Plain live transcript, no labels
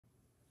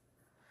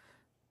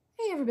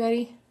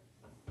everybody,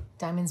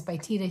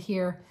 DiamondsByTeeda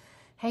here.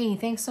 Hey,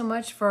 thanks so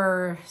much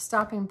for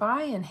stopping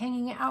by and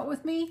hanging out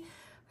with me,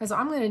 because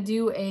I'm going to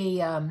do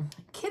a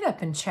kit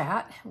up and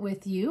chat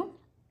with you.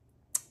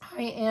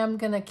 I am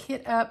going to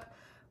kit up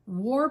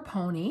War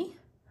Pony.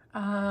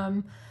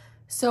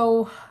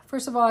 So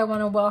first of all, I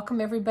want to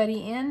welcome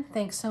everybody in.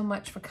 Thanks so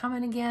much for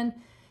coming again.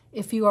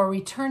 If you are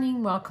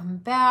returning, welcome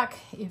back.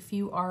 If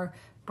you are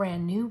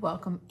brand new,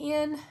 welcome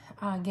in.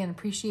 Again,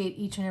 appreciate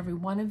each and every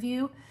one of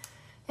you.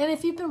 And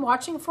if you've been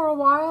watching for a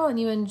while and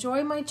you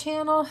enjoy my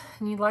channel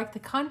and you like the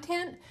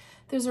content,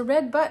 there's a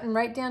red button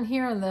right down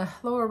here on the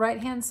lower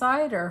right-hand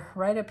side or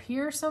right up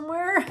here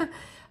somewhere.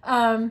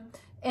 And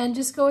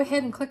just go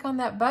ahead and click on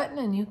that button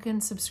and you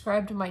can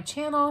subscribe to my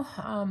channel.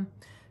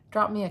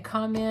 Drop me a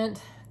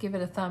comment, give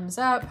it a thumbs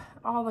up,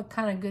 all the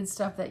kind of good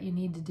stuff that you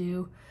need to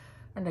do.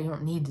 I know you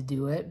don't need to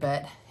do it,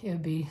 but it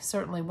would be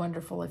certainly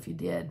wonderful if you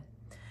did.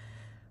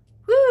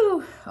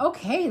 Woo!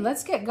 Okay,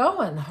 let's get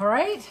going, all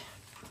right?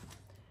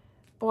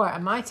 Boy,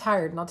 am I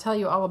tired, and I'll tell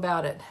you all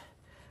about it.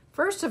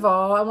 First of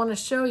all, I want to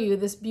show you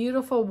this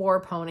beautiful War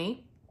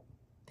Pony.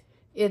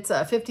 It's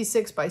a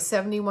 56 by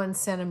 71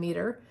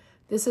 centimeter.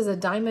 This is a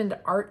Diamond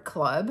Art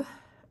Club,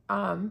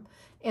 and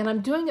I'm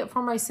doing it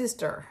for my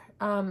sister.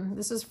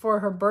 This is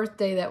for her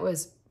birthday that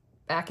was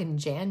back in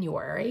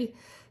January.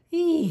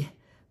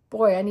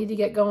 Boy, I need to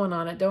get going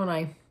on it, don't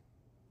I?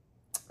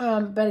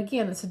 But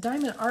again, it's a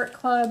Diamond Art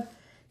Club.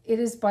 It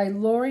is by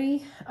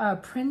Lori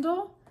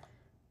Prindle.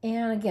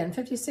 And again,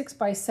 56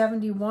 by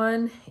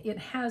 71. It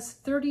has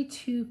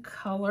 32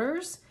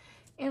 colors,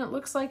 and it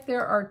looks like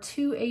there are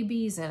 2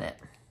 ABs in it.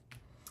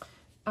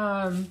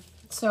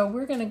 So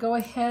we're going to go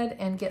ahead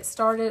and get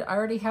started. I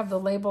already have the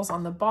labels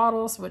on the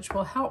bottles, which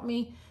will help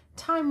me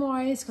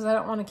time-wise, because I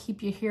don't want to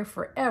keep you here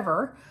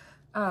forever,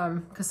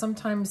 because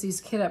sometimes these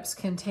kit ups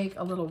can take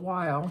a little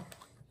while.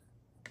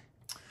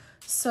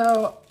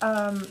 So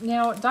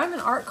now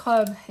Diamond Art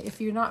Club, if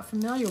you're not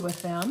familiar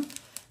with them,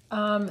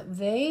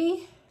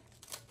 they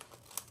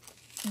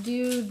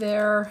do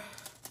their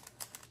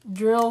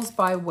drills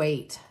by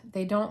weight.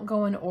 They don't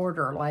go in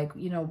order like,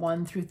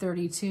 1 through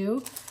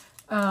 32.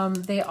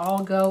 They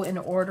all go in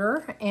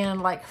order.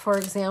 And like, for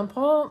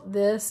example,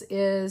 this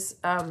is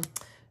an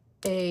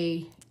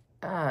AB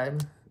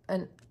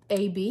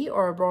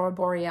or Aurora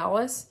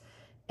Borealis,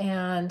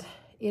 and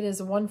it is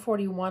a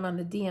 141 on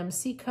the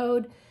DMC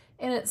code,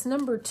 and it's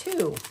number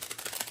 2.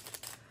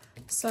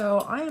 So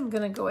I am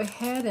going to go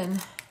ahead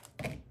and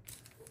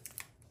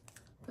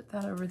put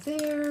that over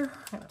there.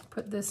 I'm going to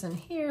put this in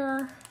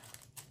here.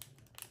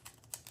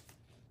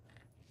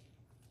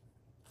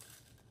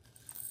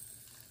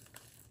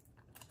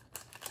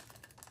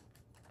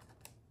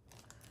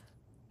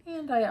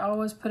 And I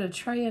always put a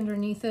tray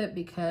underneath it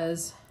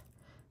because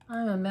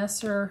I'm a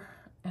messer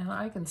and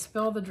I can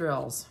spill the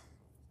drills.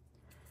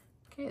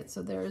 Okay,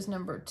 so there's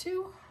number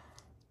 2.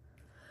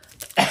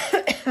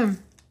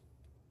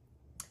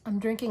 I'm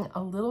drinking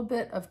a little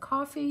bit of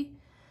coffee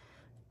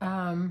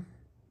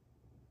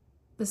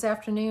this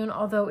afternoon,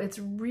 although it's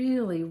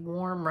really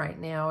warm right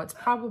now. It's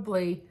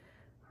probably,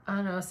 I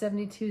don't know,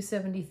 72,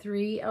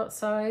 73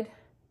 outside.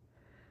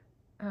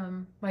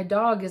 My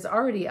dog is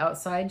already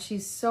outside.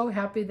 She's so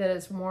happy that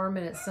it's warm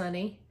and it's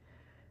sunny.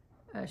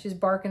 She's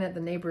barking at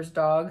the neighbor's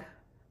dog.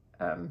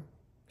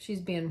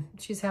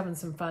 She's having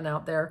some fun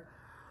out there.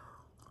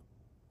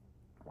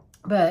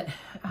 But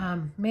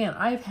man,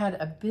 I've had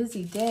a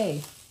busy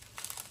day.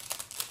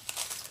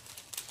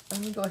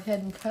 Let me go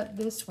ahead and cut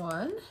this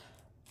one.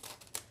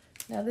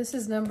 Now this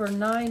is number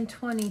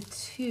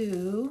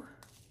 922,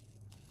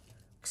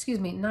 excuse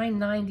me,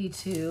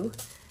 992.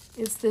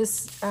 It's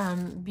this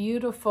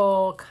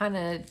beautiful kind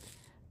of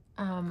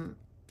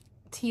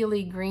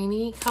tealy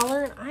greeny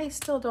color. And I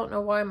still don't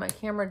know why my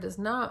camera does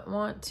not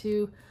want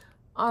to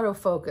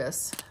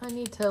autofocus. I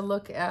need to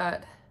look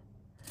at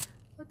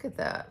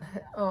that.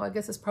 Oh, I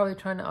guess it's probably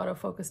trying to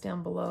autofocus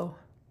down below.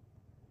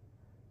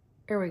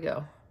 There we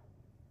go.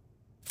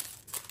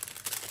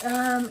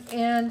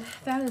 And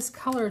that is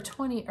color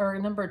 20, or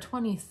number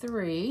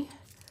 23,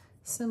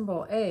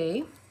 symbol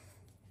A.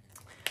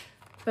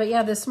 But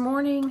yeah, this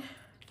morning,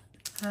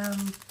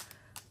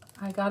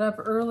 I got up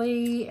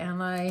early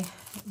and I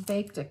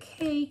baked a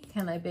cake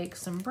and I baked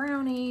some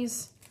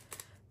brownies.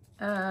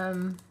 We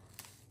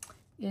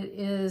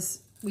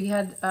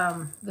had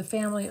the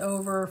family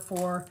over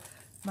for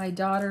my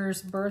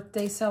daughter's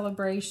birthday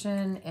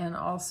celebration, and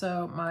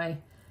also my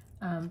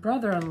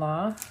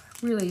brother-in-law.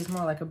 Really, he's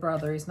more like a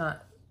brother.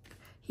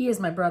 He is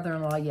my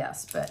brother-in-law,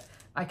 yes, but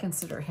I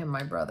consider him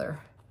my brother.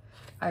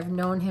 I've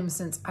known him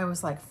since I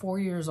was like 4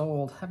 years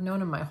old. I've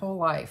known him my whole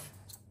life.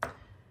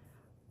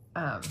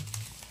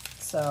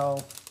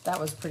 So that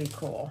was pretty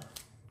cool.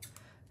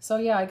 So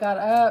yeah, I got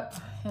up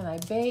and I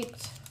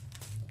baked,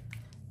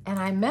 and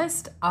I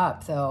messed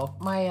up though.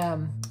 My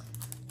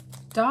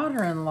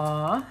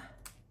daughter-in-law,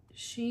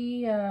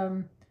 she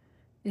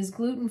is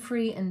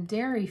gluten-free and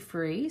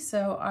dairy-free,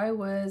 so I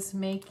was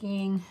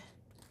making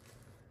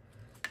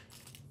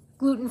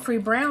gluten-free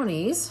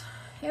brownies,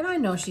 and I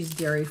know she's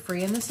dairy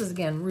free, and this is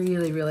again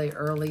really, really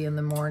early in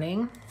the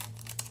morning.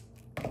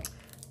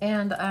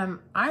 And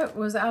I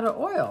was out of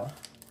oil.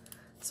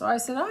 So I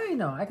said, I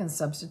know I can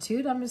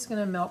substitute. I'm just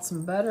gonna melt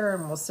some butter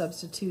and we'll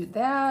substitute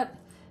that,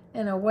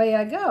 and away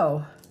I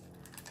go.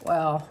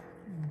 Well,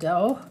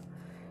 dough,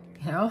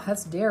 you know,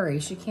 that's dairy.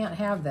 She can't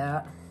have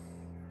that.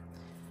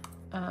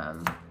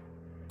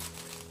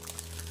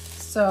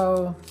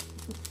 So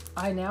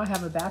I now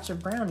have a batch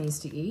of brownies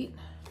to eat.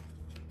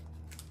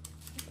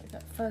 I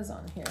got fuzz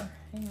on here.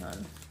 Hang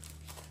on.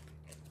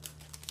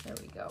 There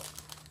we go.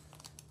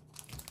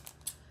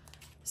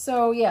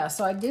 So yeah,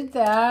 so I did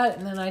that,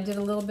 and then I did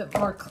a little bit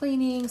more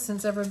cleaning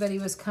since everybody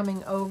was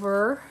coming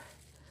over.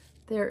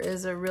 There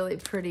is a really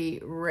pretty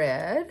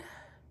red.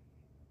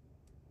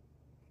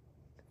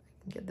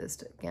 I can get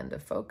this again to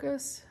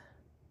focus.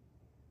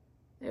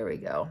 There we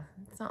go.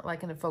 It's not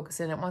liking to focus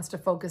in. It wants to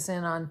focus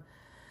in on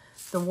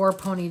the war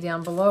pony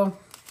down below.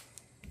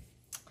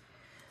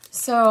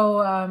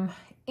 So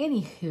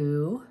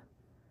anywho,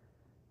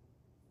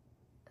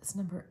 it's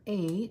number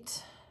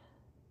 8.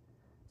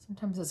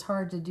 Sometimes it's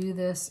hard to do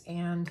this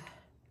and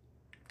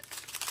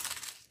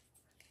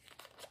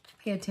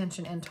pay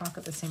attention and talk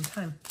at the same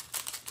time.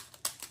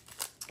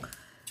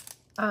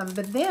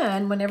 But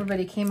then when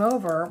everybody came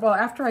over, well,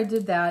 after I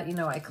did that, you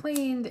know, I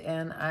cleaned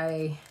and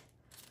I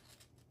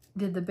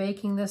did the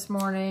baking this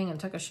morning and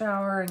took a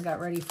shower and got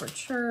ready for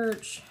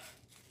church.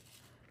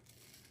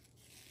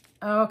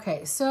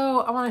 Okay,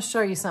 so I want to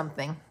show you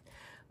something.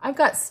 I've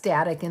got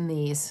static in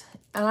these,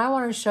 and I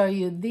want to show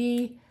you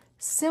the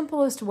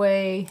simplest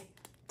way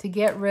to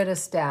get rid of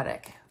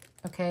static,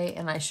 okay?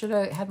 And I should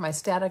have had my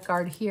static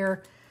guard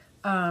here.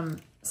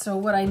 So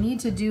what I need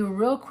to do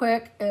real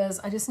quick is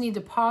I just need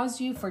to pause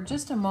you for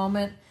just a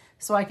moment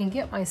so I can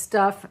get my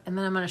stuff, and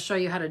then I'm gonna show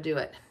you how to do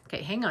it.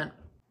 Okay, hang on.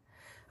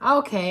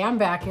 Okay, I'm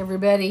back,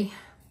 everybody.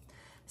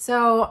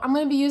 So I'm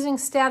gonna be using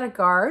static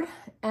guard,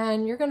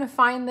 and you're gonna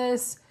find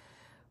this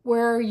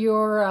where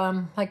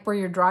your, like where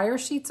your dryer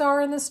sheets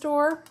are in the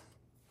store,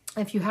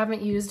 if you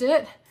haven't used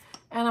it.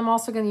 And I'm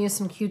also gonna use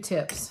some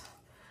Q-tips.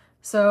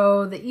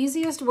 So the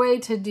easiest way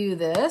to do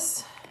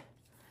this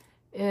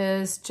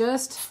is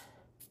just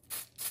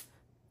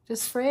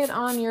spray it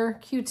on your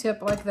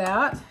Q-tip like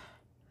that.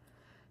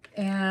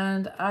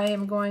 And I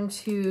am going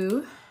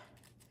to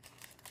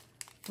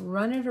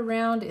run it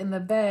around in the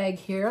bag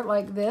here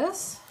like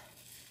this.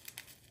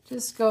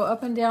 Just go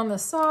up and down the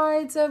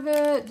sides of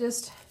it.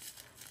 Just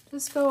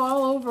go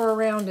all over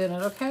around in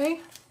it,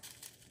 okay?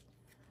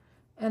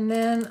 And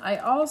then I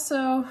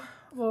also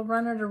will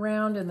run it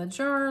around in the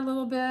jar a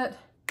little bit.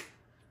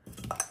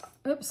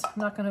 Oops,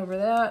 knocking over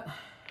that.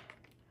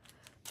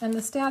 And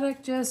the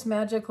static just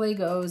magically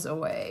goes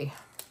away.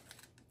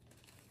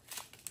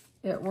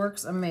 It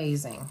works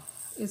amazing.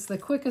 It's the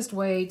quickest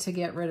way to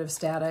get rid of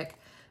static.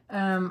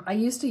 I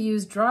used to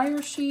use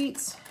dryer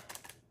sheets,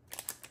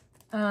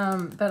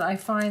 but I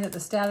find that the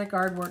static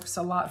guard works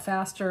a lot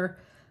faster.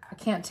 I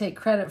can't take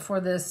credit for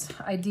this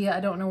idea.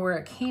 I don't know where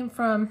it came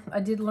from. I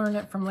did learn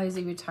it from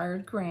Lazy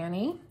Retired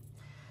Granny.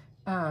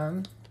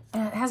 And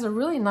it has a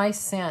really nice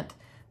scent.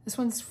 This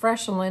one's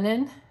fresh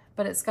linen,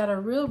 but it's got a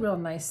real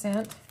nice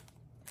scent.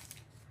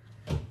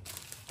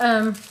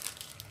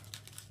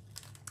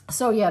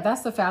 So yeah,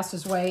 that's the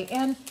fastest way.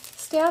 And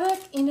static,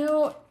 you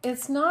know,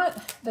 it's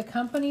not the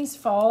company's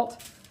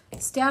fault.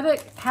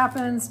 Static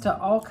happens to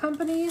all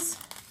companies.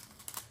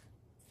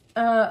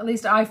 At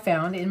least I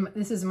found, and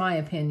this is my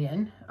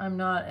opinion. I'm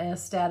not a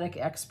static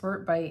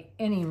expert by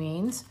any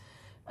means.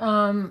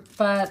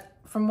 But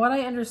from what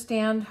I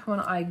understand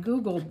when I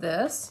Googled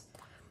this,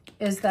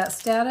 is that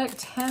static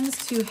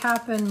tends to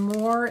happen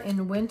more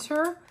in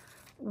winter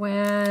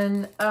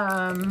when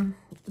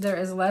there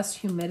is less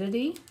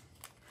humidity.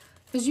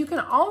 Because you can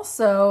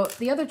also,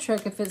 the other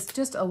trick, if it's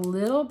just a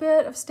little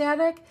bit of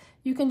static,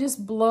 you can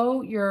just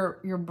blow your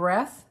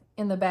breath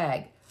in the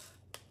bag.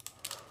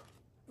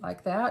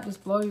 Like that,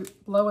 just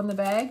blow in the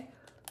bag.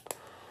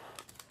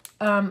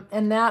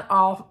 And that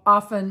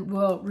often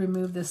will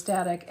remove the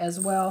static as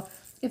well,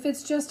 if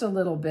it's just a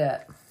little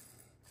bit.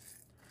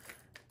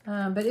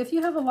 But if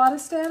you have a lot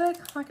of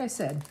static, like I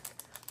said,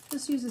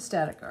 just use a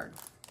static guard.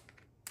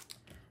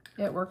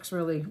 It works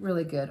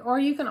really good. Or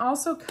you can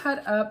also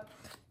cut up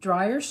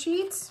dryer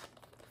sheets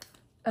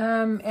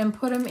and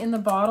put them in the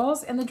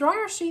bottles. And the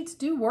dryer sheets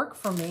do work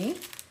for me.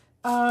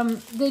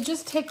 They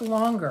just take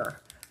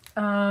longer.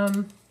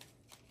 They're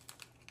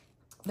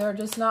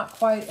just not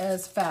quite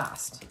as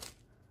fast.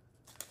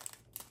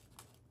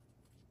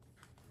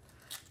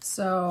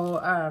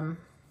 So,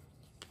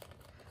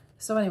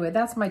 so anyway,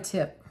 that's my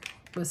tip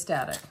with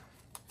static.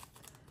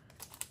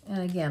 And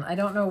again, I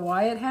don't know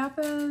why it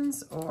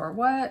happens or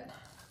what.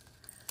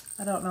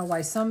 I don't know why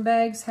some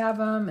bags have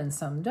them and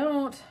some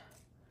don't,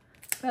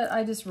 but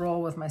I just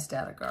roll with my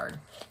static guard.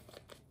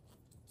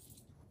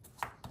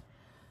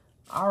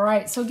 All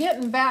right, so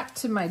getting back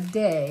to my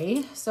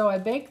day. So I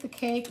baked the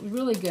cake,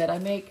 really good. I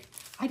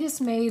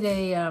just made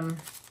a,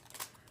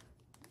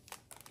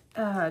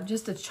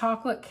 just a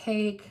chocolate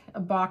cake, a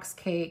box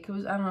cake. It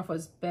was, I don't know if it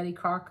was Betty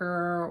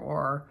Crocker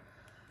or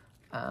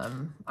I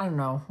don't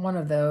know, one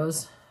of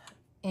those.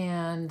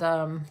 And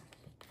I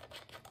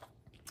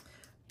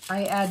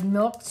add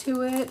milk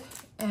to it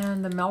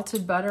and the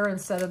melted butter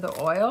instead of the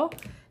oil.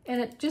 And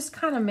it just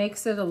kind of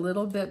makes it a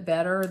little bit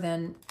better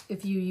than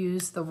if you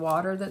use the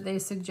water that they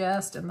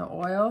suggest and the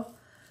oil.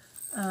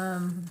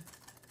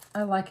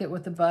 I like it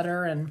with the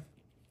butter and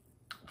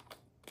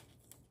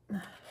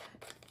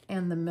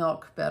the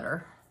milk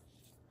better.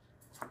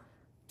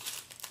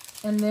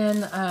 And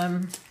then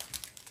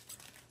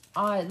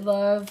I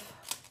love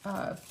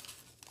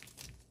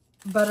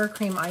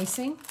buttercream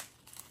icing.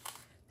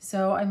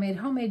 So I made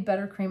homemade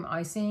buttercream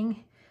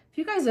icing. If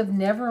you guys have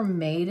never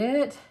made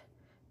it,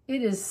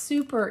 it is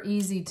super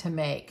easy to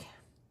make.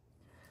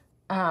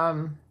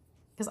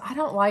 Because I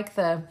don't like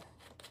the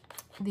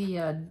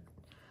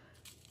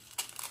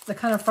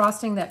kind of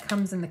frosting that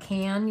comes in the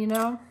can, you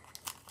know.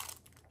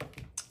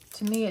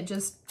 To me, it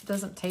just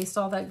doesn't taste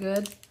all that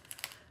good.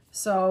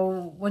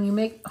 So when you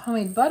make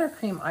homemade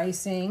buttercream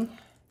icing,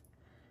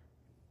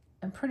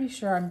 I'm pretty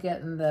sure I'm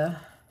getting the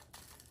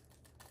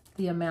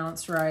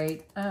amounts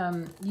right.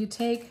 You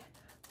take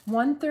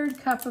 1/3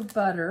 cup of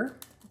butter,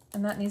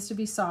 and that needs to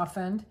be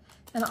softened.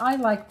 And I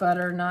like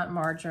butter, not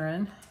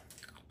margarine.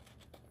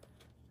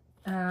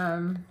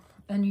 And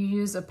you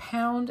use a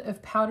pound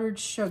of powdered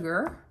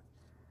sugar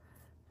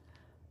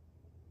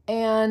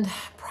and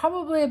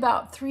probably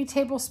about 3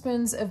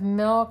 tablespoons of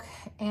milk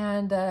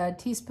and a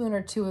teaspoon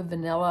or 2 of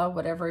vanilla,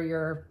 whatever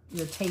your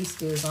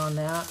taste is on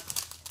that.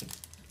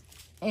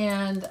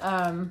 And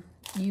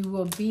you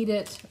will beat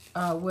it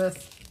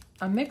with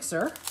a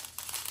mixer.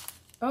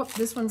 Oh,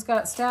 this one's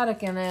got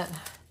static in it.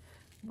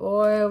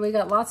 Boy, we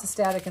got lots of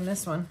static in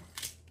this one.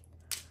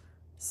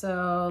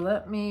 So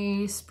let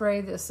me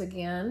spray this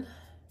again.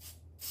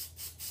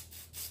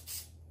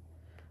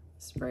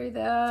 Spray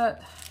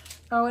that.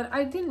 Oh, and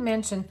I didn't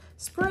mention,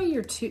 spray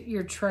your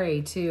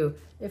tray too.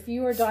 If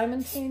you are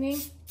diamond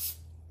painting,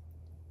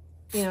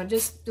 you know,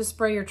 just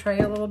spray your tray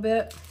a little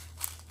bit.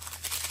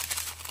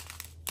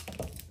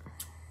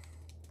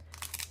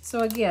 So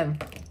again,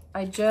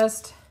 I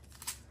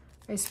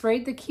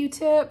sprayed the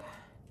Q-tip,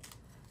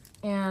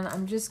 and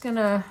I'm just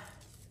gonna,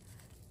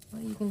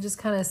 well, you can just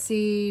kind of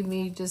see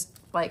me just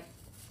like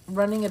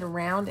running it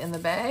around in the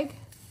bag.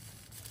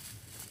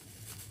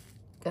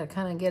 Gotta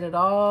kind of get it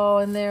all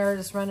in there,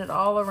 just run it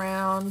all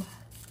around.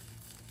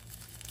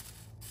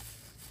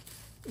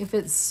 If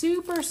it's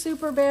super,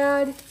 super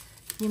bad,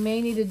 you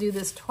may need to do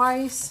this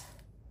twice,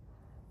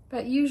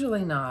 but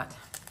usually not.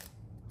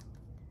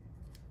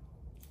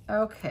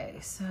 Okay,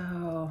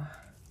 so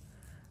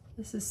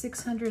this is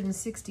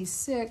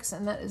 666,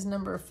 and that is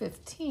number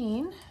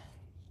 15.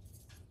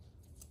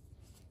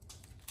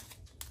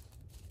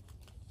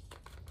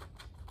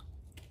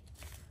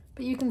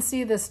 But you can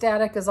see the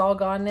static is all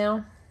gone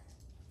now.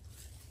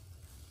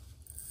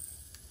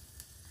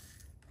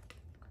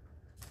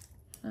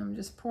 I'm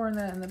just pouring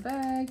that in the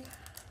bag.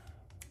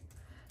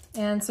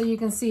 And so you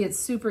can see it's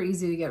super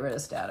easy to get rid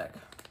of static.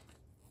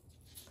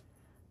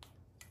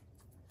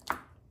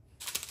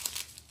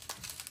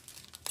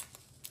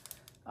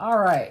 All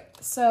right,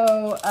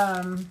 so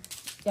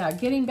yeah,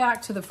 getting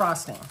back to the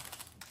frosting.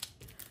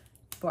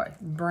 Boy,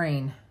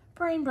 brain.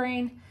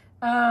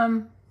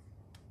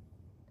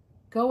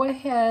 Go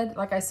ahead,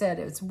 like I said,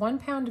 it's 1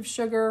 pound of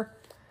sugar,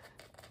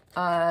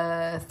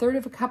 1/3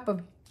 of a cup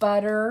of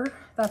butter.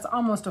 That's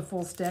almost a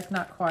full stick,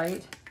 not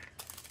quite.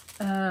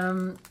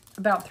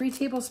 About 3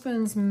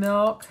 tablespoons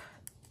milk,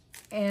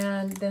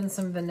 and then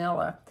some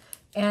vanilla.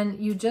 And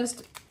you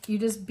just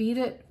beat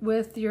it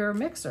with your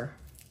mixer.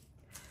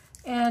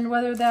 And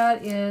whether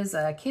that is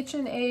a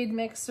KitchenAid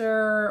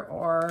mixer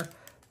or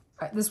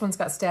this one's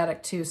got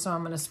static too, so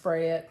I'm going to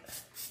spray it.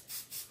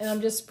 And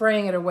I'm just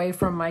spraying it away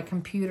from my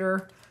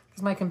computer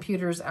because my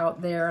computer's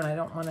out there and I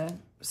don't want to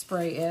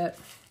spray it.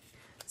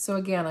 So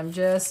again, I'm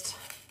just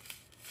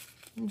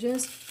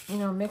you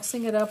know,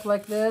 mixing it up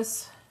like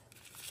this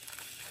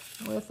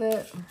with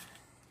it.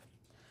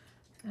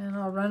 And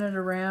I'll run it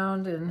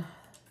around in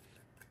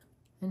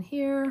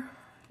here,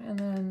 and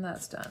then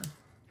that's done.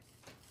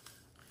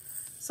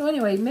 So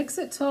anyway, mix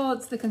it till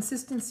it's the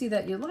consistency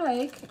that you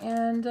like,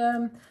 and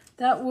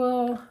that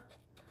will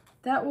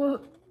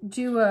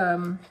do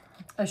a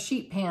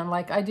sheet pan.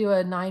 Like I do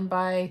a 9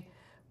 by,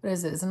 what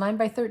is it? It's a 9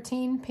 by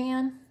 13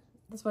 pan.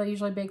 That's what I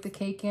usually bake the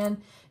cake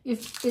in.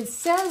 If it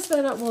says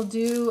that it will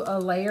do a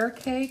layer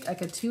cake,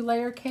 like a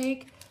 2-layer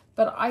cake,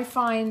 but I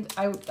find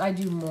I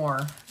do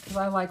more because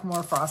I like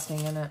more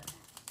frosting in it.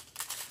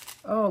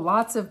 Oh,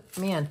 lots of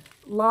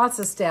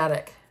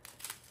static.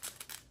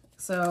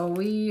 So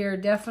we are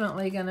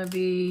definitely going to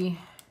be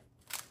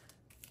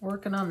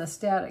working on the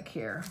static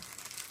here.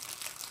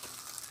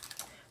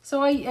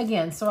 So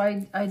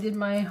I did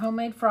my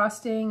homemade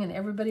frosting and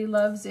everybody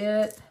loves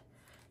it.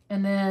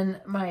 And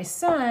then my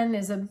son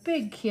is a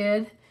big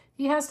kid.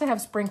 He has to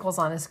have sprinkles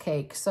on his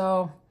cake.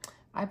 So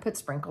I put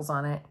sprinkles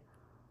on it.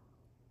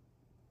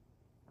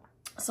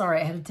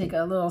 Sorry, I had to take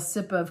a little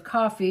sip of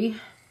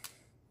coffee.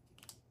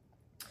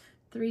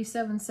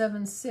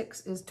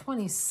 3776 is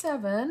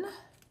 27.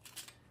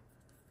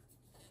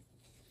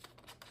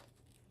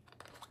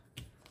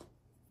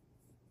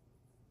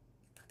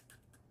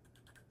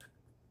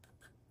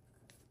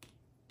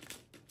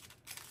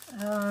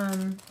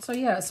 So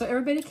yeah, so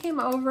everybody came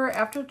over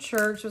after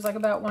church. It was like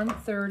about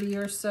 1:30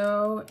 or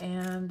so,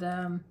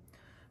 and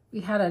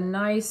we had a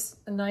nice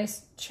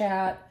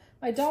chat.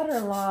 My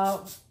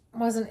daughter-in-law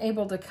wasn't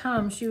able to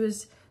come. She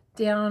was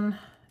down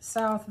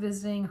south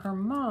visiting her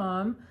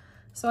mom,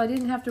 so I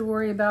didn't have to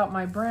worry about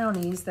my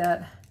brownies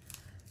that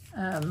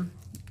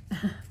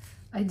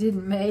I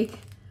didn't make,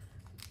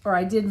 or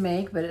I did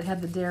make, but it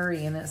had the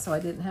dairy in it, so I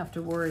didn't have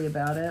to worry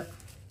about it.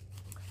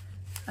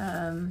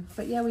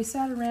 But yeah, we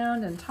sat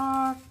around and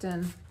talked,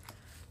 and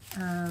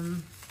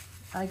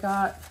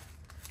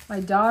my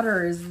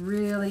daughter is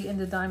really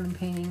into diamond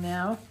painting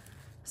now,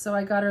 so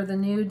I got her the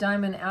new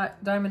Diamond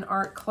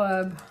Art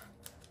Club.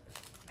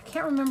 I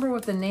can't remember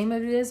what the name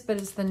of it is, but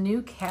it's the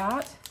new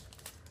cat,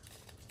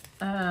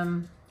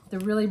 the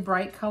really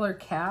bright color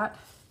cat.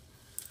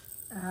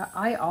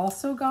 I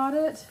also got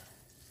it,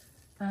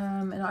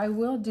 and I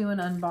will do an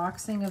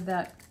unboxing of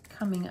that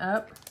coming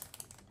up,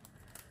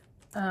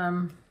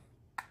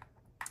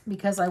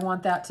 because I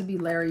want that to be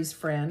Larry's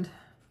friend.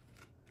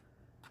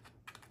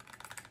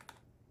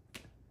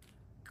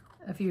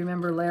 If you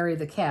remember Larry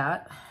the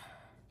cat.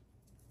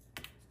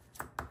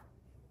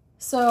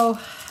 So,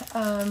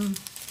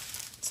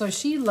 so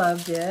she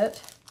loved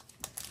it.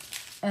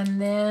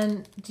 And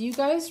then, do you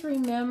guys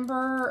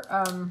remember,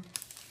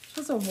 it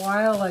was a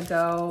while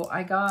ago,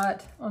 I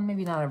got, well,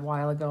 maybe not a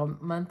while ago, a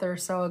month or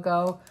so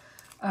ago,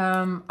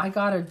 I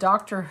got a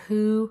Doctor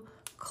Who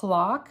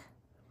clock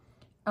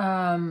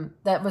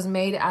that was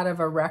made out of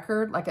a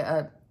record, like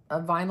a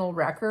vinyl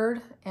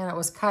record, and it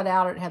was cut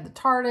out. It had the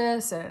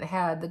TARDIS, and it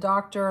had the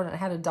Doctor, and it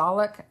had a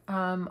Dalek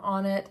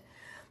on it.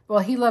 Well,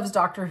 he loves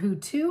Doctor Who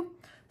too,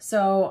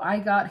 so I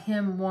got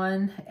him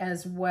one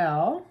as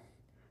well.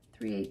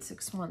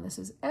 3861, this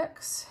is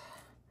X,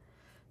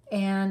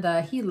 and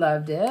he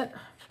loved it.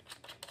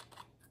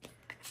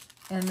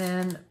 And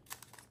then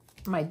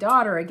my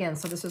daughter, again,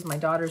 so this was my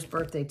daughter's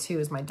birthday too,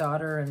 is my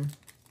daughter and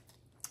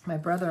my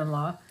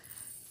brother-in-law's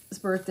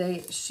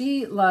birthday.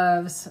 She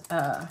loves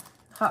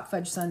hot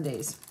fudge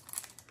sundaes.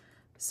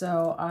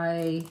 So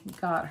I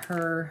got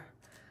her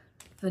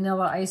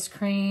vanilla ice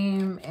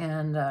cream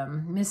and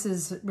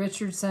Mrs.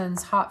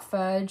 Richardson's hot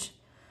fudge,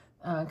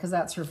 because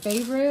that's her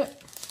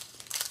favorite.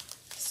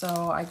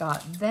 So I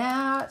got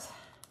that.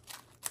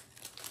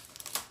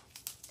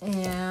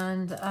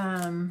 And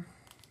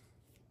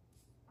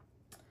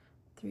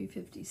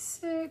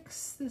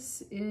 356,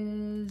 this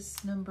is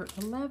number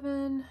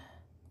 11.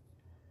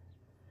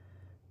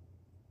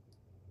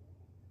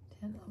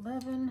 10,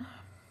 11.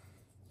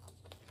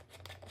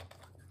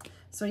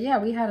 So yeah,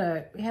 we had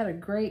a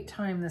great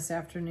time this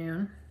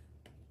afternoon.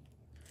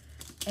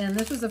 And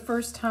this was the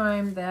first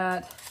time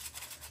that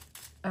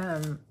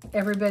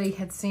everybody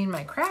had seen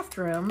my craft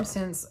room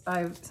since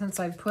I've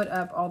put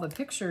up all the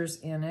pictures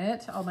in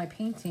it, all my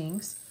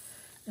paintings.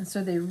 And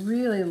so they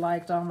really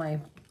liked all my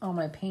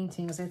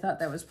paintings. They thought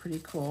that was pretty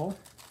cool.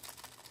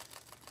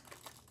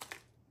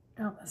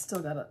 Oh, that's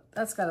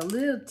got a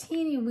little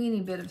teeny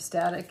weeny bit of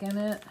static in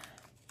it.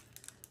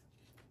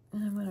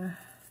 And I'm gonna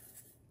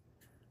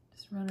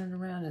just run it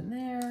around in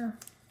there.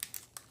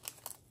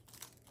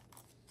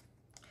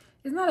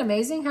 Isn't that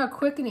amazing how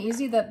quick and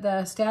easy that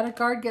the static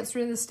guard gets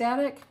rid of the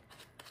static?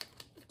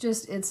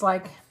 It's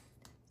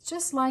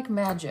just like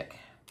magic.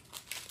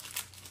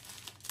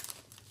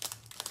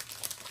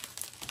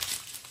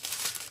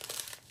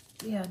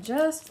 Yeah,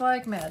 just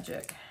like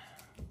magic.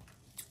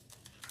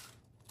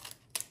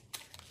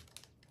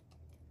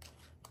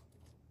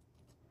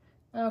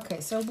 Okay,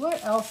 so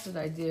what else did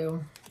I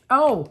do?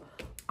 Oh,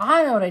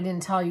 I know what I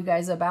didn't tell you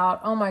guys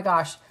about. Oh my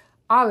gosh,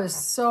 I was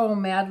so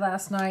mad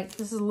last night.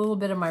 This is a little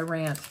bit of my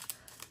rant.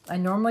 I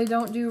normally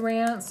don't do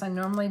rants. I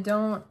normally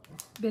don't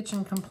bitch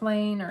and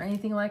complain or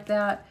anything like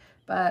that,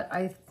 but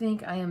I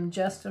think I am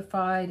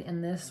justified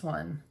in this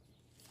one.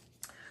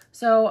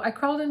 So I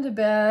crawled into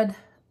bed,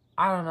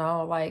 I don't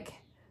know,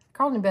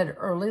 crawled into bed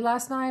early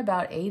last night,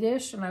 about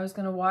 8-ish, and I was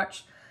going to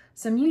watch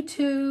some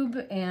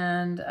YouTube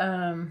and,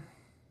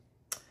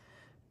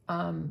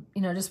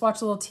 you know, just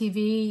watch a little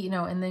TV, you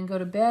know, and then go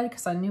to bed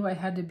because I knew I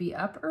had to be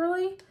up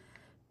early.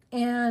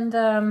 And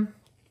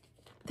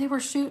they were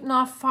shooting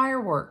off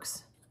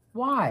fireworks.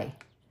 Why?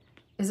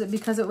 Is it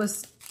because it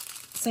was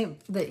St.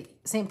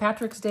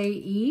 Patrick's Day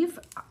Eve?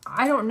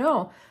 I don't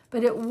know.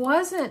 But it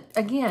wasn't,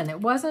 again, it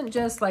wasn't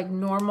just like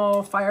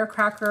normal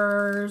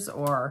firecrackers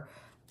or,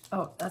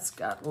 oh, that's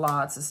got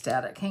lots of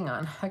static. Hang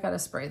on, I gotta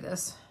spray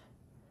this.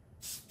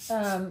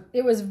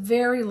 It was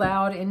very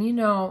loud, and you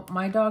know,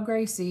 my dog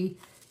Gracie,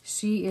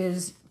 she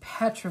is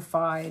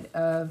petrified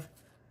of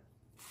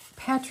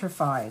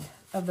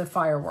the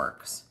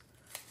fireworks.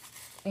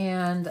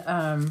 And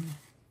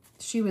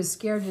she was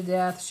scared to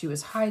death. She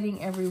was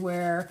hiding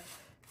everywhere.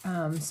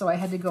 So I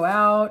had to go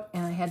out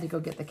and I had to go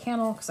get the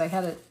kennel because I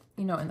had it,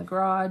 you know, in the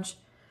garage.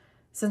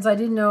 Since I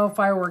didn't know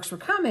fireworks were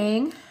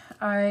coming,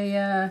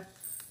 I,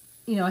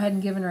 you know, I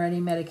hadn't given her any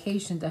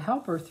medication to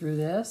help her through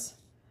this.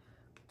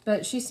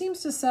 But she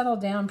seems to settle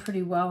down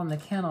pretty well in the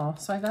kennel.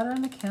 So I got her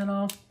in the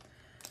kennel,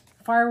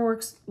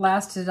 Fireworks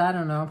lasted, I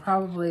don't know,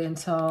 probably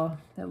until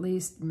at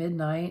least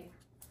midnight.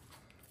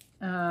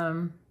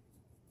 And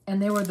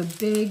they were the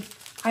big,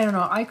 I don't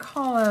know, I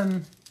call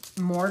them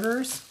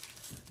mortars.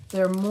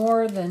 They're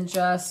more than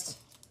just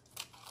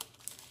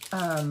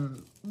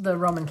the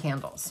Roman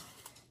candles.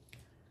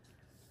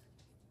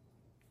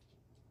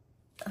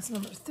 That's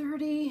number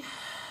 30.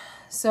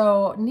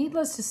 So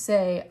needless to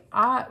say,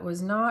 I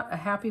was not a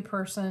happy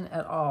person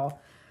at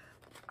all.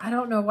 I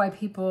don't know why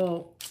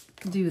people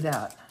do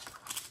that.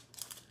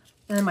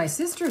 And then my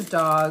sister's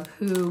dog,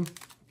 who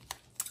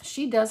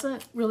she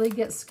doesn't really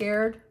get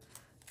scared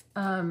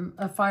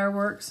of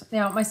fireworks.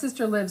 Now, my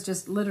sister lives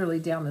just literally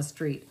down the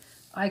street.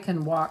 I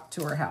can walk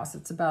to her house.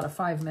 It's about a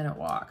 5-minute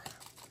walk.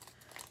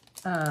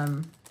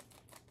 And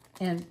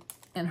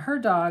her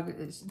dog,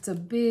 it's a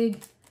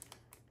big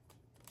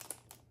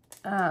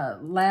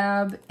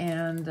lab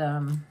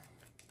and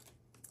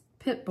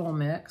pit bull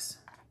mix.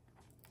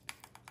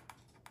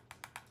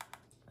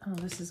 Oh,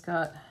 this has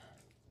got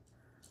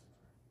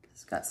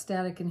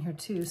static in here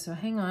too, so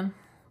hang on.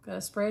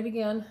 Gotta spray it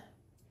again.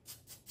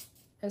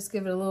 Just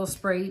give it a little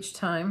spray each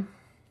time.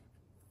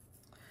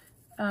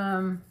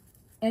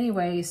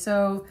 Anyway,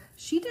 so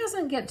she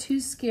doesn't get too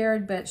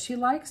scared, but she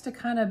likes to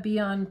kind of be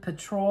on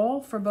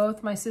patrol for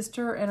both my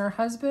sister and her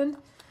husband.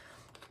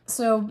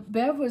 So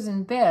Bev was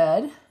in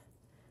bed,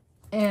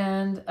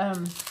 and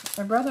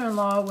my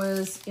brother-in-law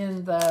was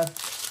in the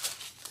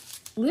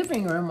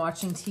living room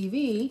watching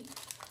TV,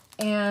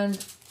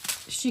 and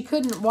she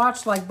couldn't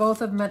watch like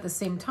both of them at the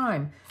same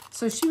time.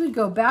 So she would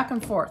go back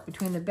and forth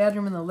between the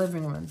bedroom and the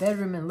living room,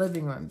 bedroom and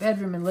living room,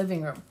 bedroom and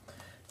living room.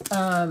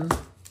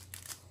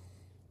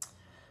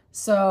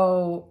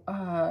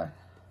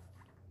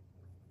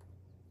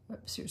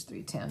 Oops, here's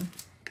 310.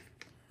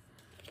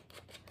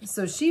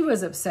 So she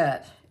was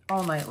upset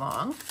all night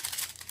long.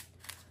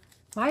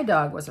 My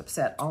dog was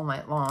upset all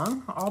night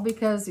long, all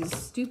because these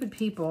stupid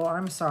people,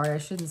 I'm sorry, I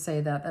shouldn't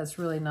say that. That's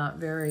really not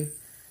very,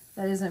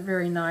 that isn't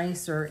very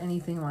nice or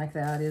anything like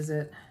that, is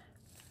it?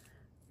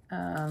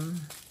 Oh,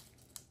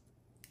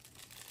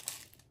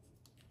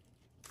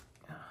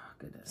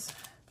 goodness.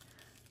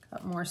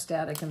 Got more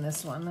static in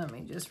this one. Let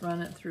me just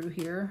run it through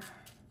here.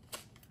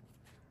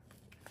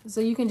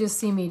 So you can just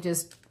see me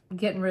just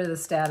getting rid of the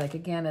static.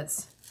 Again,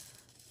 it's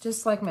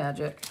just like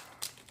magic.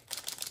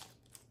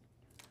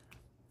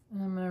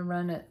 And I'm going to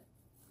run it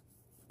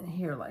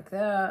here like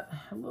that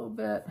a little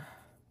bit.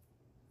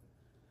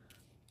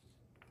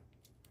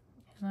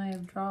 And I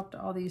have dropped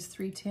all these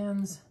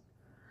 310s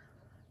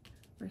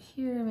over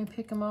here. Let me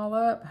pick them all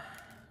up.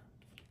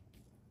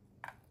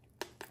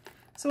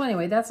 So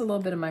anyway, that's a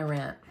little bit of my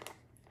rant.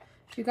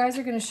 If you guys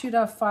are going to shoot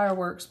off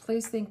fireworks,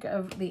 please think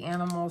of the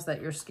animals that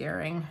you're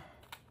scaring.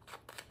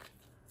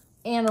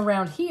 And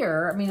around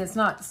here, I mean, it's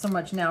not so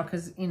much now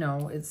because, you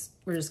know,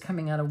 we're just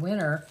coming out of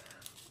winter.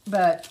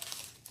 But,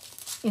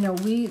 you know,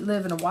 we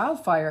live in a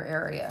wildfire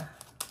area,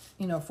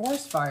 you know,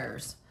 forest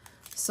fires.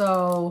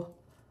 So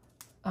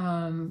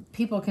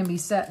people can be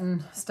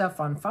setting stuff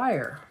on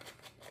fire,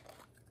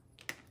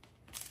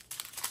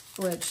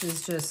 which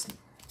is just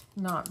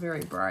not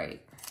very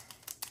bright.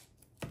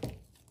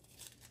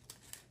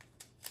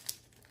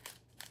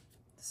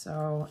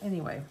 So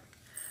anyway,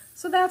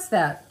 so that's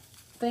that.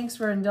 Thanks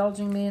for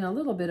indulging me in a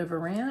little bit of a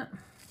rant.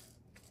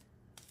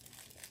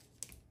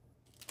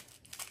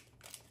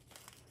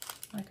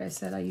 Like I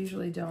said, I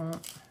usually don't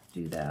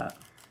do that.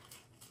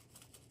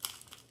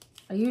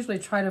 I usually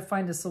try to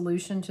find a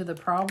solution to the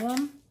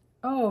problem.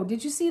 Oh,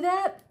 did you see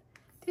that?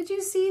 Did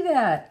you see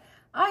that?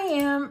 I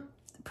am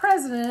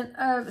president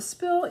of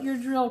Spill Your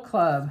Drill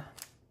Club.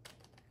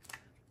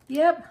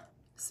 Yep,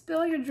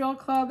 Spill Your Drill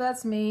Club,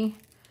 that's me.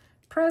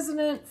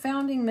 President,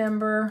 founding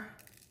member.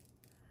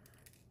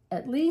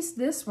 At least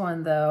this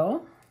one,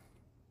 though,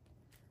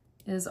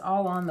 is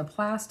all on the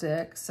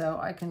plastic, so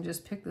I can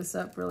just pick this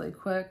up really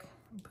quick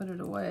and put it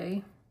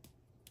away.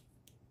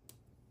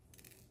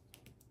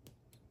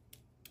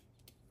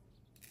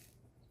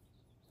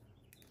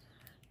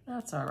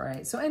 That's all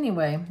right. So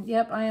anyway,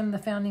 yep, I am the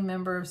founding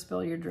member of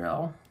Spill Your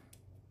Drill.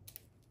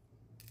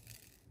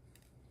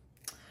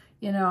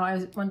 You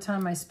know, one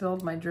time I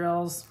spilled my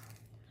drills,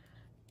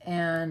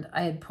 and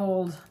I had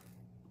pulled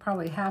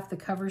probably half the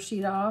cover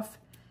sheet off,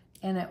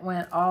 and it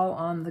went all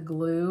on the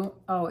glue.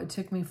 Oh, it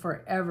took me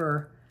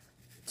forever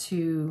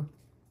to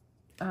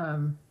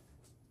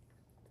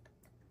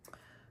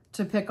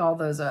pick all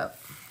those up.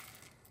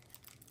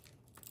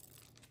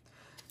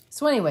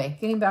 So anyway,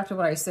 getting back to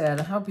what I said,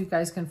 I hope you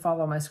guys can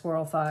follow my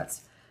squirrel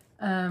thoughts.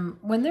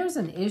 When there's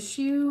an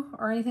issue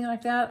or anything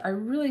like that, I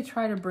really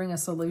try to bring a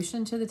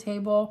solution to the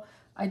table.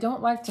 I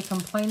don't like to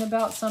complain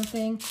about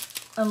something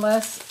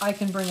unless I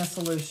can bring a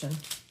solution.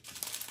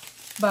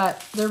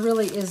 But there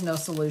really is no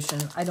solution,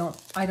 I don't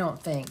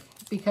think,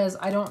 because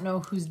I don't know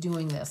who's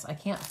doing this. I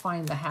can't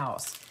find the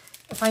house.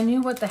 If I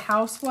knew what the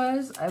house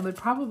was, I would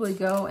probably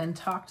go and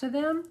talk to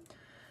them,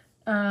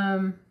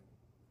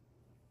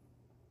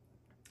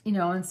 you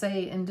know,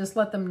 and just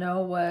let them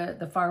know what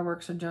the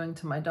fireworks are doing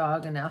to my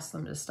dog and ask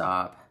them to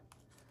stop.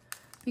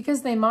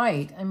 Because they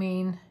might. I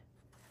mean,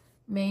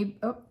 maybe,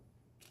 oh,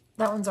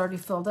 that one's already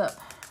filled up.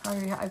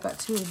 I've got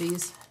 2 of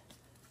these.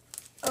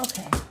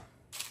 Okay.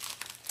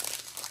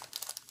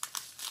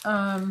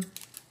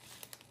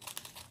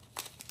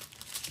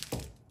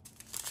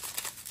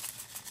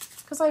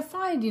 Because I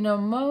find, you know,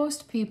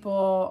 most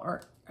people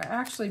are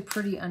actually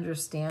pretty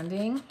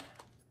understanding.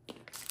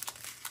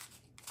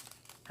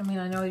 I mean,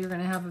 I know you're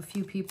going to have a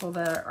few people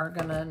that are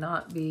going to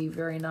not be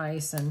very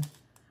nice and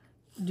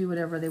do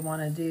whatever they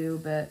want to do,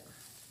 but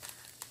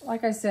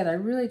like I said, I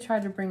really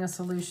tried to bring a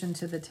solution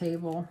to the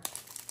table.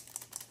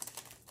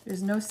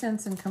 There's no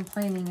sense in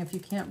complaining if you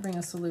can't bring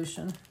a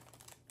solution.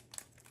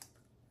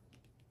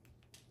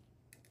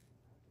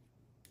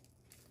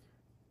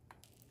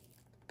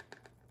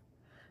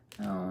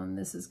 Oh, and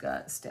this has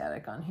got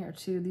static on here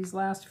too. These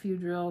last few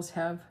drills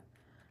have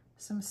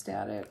some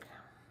static.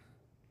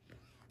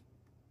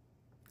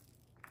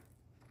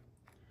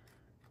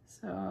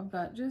 So I've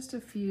got just a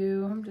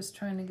few. I'm just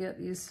trying to get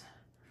these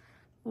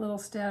little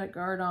static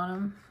guard on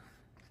them.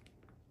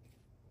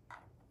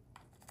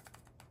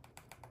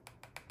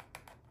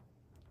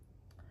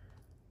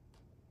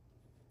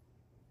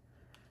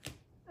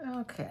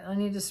 Okay, I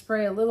need to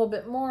spray a little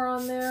bit more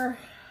on there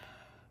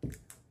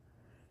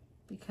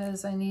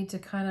because I need to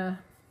kind of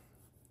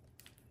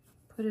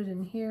put it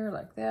in here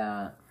like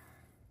that.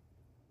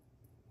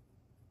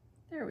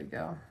 There we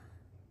go.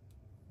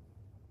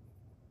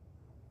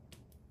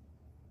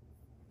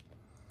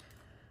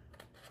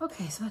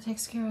 Okay, so that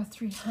takes care of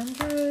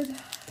 300.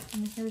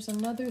 And here's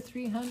another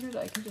 300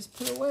 I can just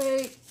put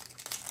away.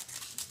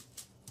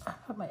 I'll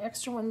put my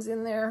extra ones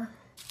in there.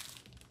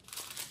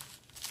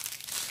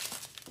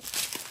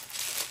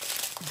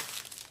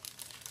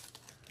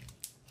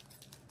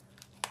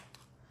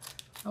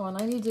 Oh, and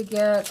I need to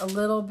get a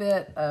little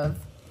bit of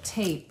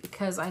tape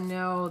because I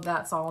know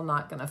that's all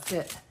not gonna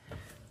fit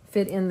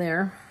in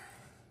there.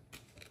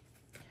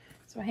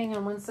 So hang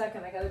on one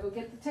second, I gotta go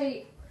get the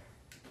tape.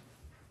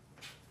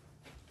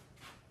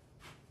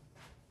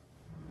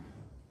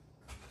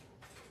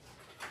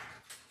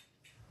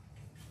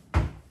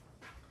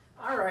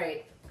 All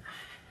right.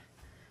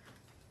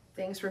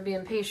 Thanks for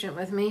being patient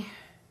with me.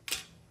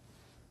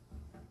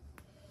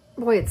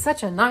 Boy, it's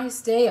such a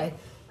nice day.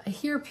 I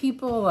hear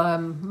people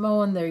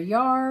mowing their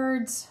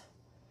yards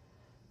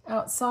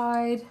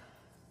outside.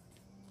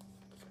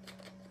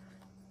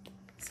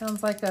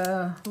 Sounds like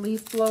a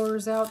leaf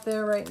blower's out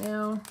there right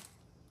now.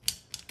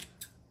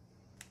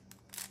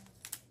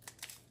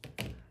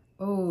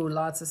 Oh,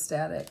 lots of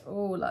static.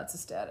 Oh, lots of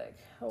static.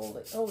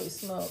 Holy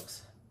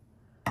smokes.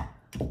 I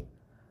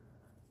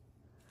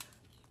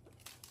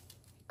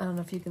don't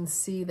know if you can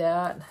see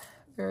that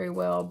very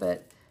well,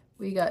 but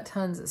we got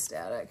tons of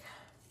static.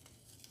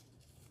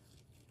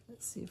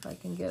 Let's see if I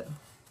can get,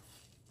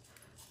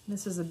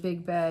 this is a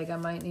big bag. I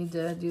might need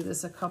to do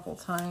this a couple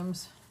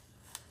times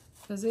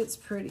because it's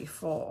pretty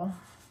full.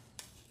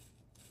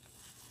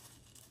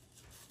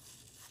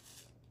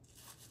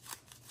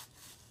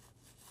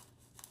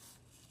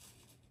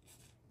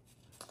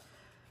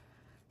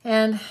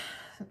 And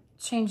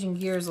changing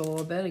gears a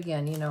little bit,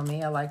 again, you know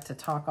me, I like to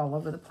talk all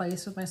over the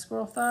place with my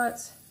squirrel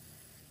thoughts.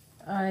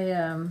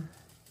 I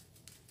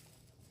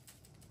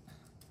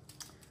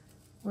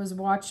was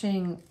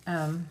watching,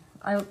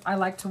 I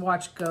like to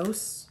watch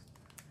ghosts.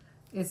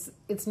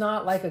 It's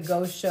not like a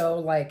ghost show,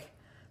 like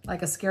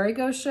a scary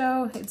ghost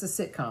show. It's a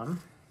sitcom.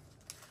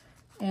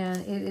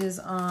 And it is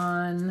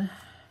on,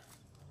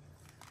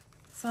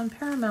 it's on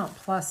Paramount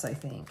Plus, I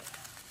think.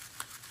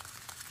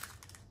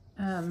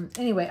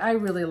 Anyway, I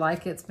really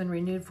like it. It's been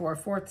renewed for a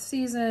 4th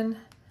season.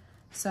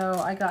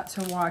 So I got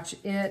to watch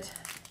it.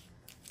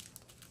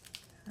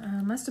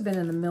 Must have been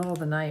in the middle of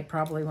the night,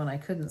 probably when I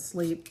couldn't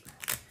sleep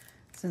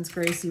since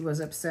Gracie was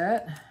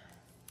upset.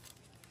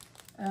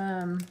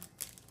 But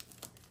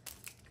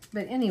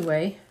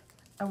anyway,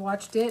 I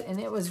watched it and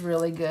it was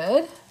really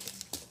good.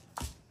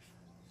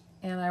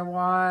 And I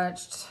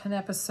watched an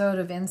episode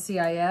of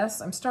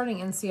NCIS. I'm starting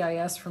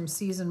NCIS from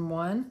season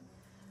 1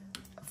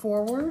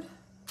 forward.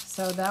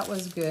 So that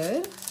was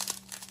good.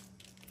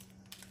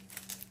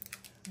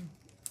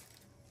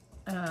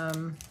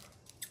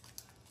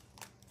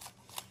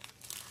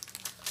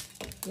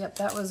 Yep,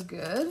 that was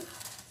good.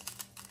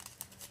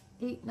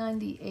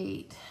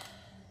 $8.98.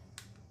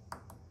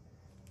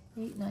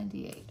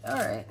 $8.98. All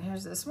right,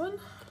 here's this one.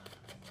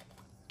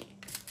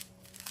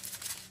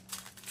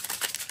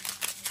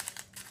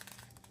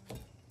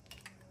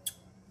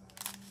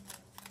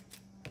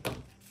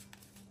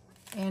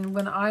 And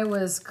when I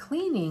was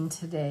cleaning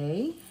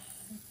today,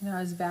 you know, I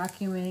was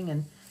vacuuming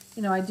and,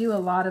 you know, I do a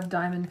lot of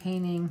diamond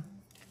painting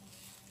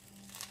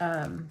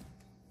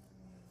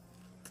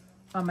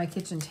on my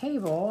kitchen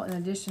table in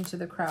addition to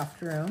the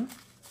craft room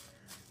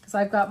because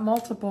I've got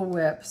multiple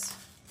whips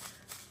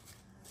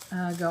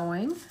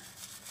going.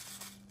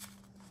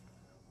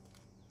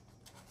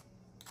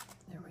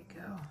 There we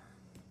go.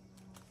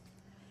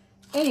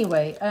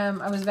 Anyway,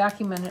 I was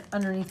vacuuming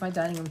underneath my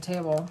dining room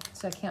table,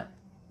 so I can't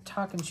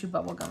talk and chew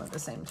bubble gum at the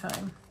same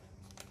time.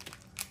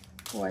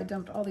 Boy, I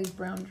dumped all these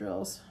brown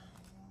drills.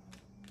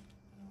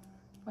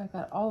 I've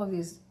got all of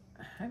these.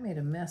 I made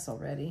a mess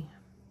already.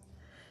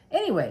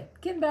 Anyway,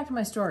 getting back to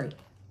my story.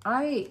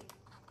 I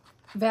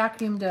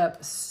vacuumed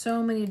up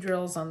so many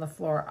drills on the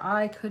floor.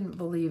 I couldn't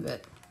believe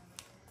it.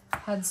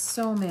 Had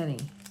so many.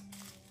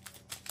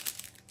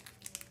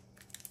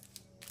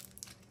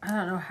 I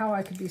don't know how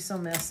I could be so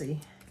messy.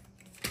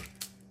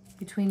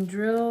 Between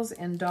drills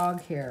and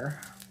dog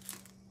hair.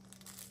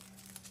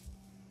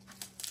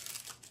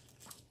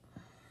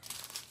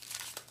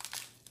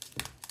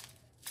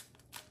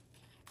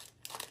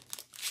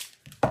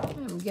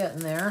 I'm getting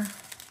there.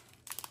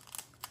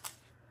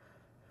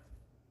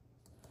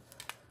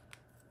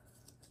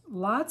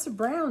 Lots of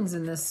browns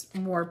in this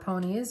war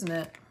pony, isn't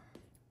it?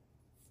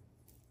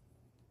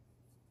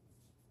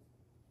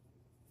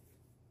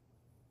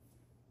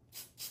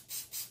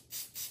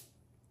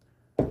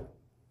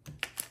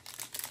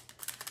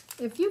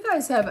 If you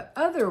guys have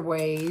other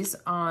ways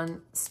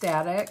on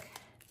static,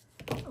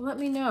 let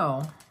me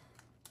know.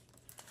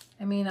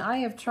 I mean, I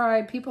have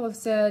tried, people have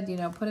said, you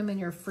know, put them in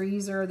your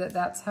freezer,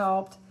 that's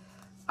helped.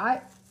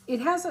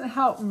 It hasn't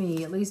helped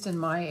me, at least in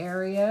my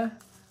area.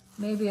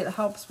 Maybe it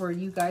helps where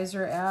you guys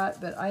are at,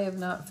 but I have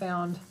not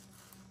found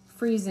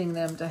freezing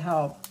them to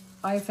help.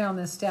 I found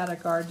this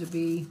static guard to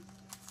be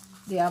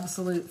the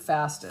absolute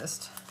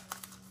fastest.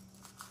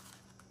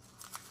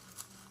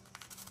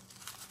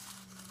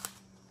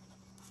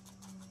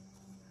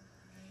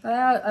 But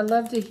I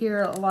love to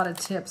hear a lot of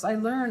tips. I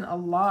learn a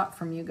lot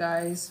from you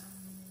guys.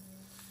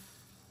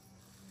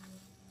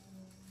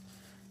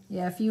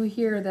 Yeah, if you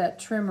hear that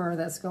trimmer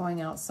that's going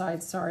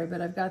outside, sorry,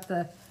 but I've got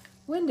the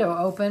window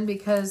open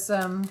because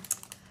the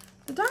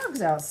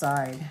dog's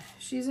outside.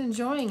 She's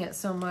enjoying it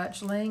so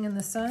much, laying in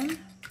the sun.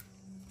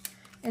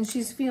 And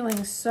she's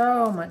feeling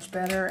so much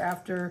better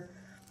after,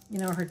 you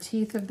know, her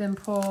teeth have been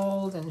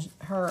pulled and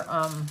her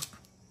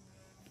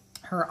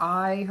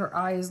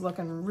eye is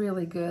looking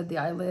really good, the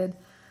eyelid.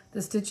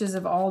 The stitches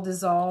have all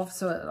dissolved,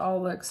 so it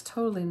all looks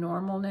totally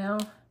normal now.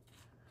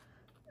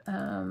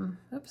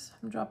 Oops,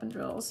 I'm dropping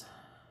drills.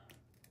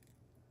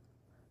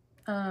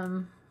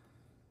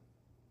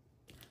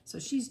 So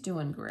she's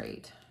doing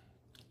great.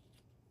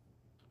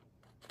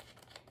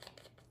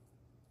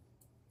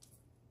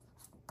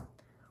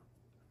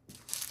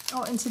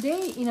 Oh, and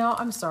today, you know,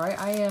 I'm sorry,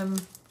 I am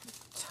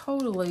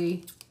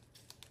totally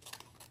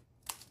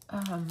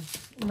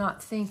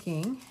not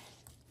thinking.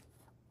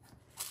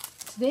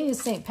 Today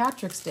is St.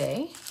 Patrick's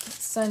Day.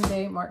 It's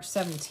Sunday, March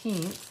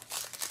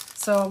 17th.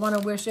 So I want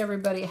to wish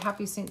everybody a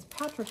happy St.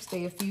 Patrick's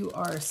Day if you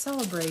are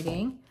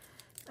celebrating.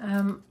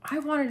 I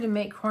wanted to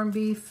make corned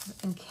beef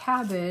and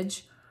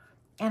cabbage,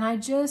 and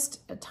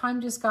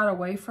time just got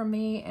away from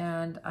me,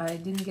 and I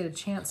didn't get a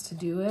chance to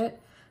do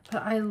it.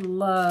 But I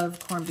love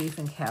corned beef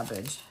and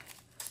cabbage.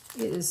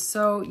 It is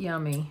so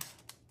yummy.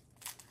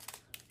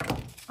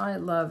 I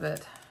love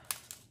it.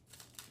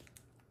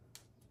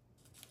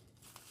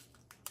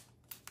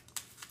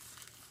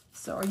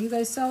 So are you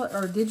guys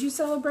did you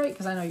celebrate?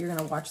 Because I know you're going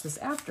to watch this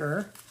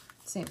after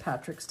St.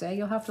 Patrick's Day.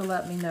 You'll have to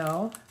let me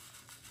know.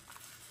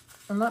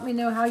 And let me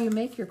know how you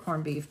make your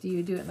corned beef. Do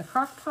you do it in the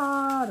crock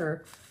pot,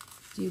 or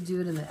do you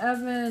do it in the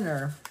oven?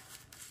 Or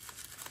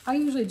I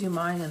usually do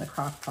mine in the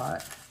crock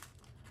pot.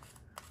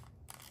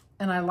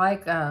 And I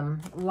like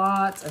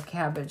lots of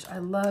cabbage. I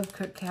love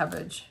cooked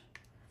cabbage.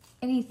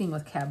 Anything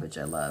with cabbage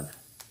I love.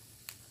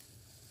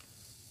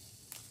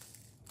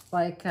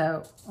 Like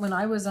when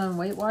I was on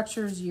Weight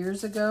Watchers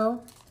years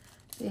ago,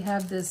 they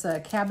have this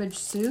cabbage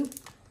soup.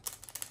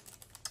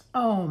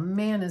 Oh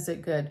man, is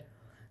it good.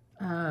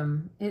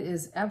 It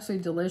is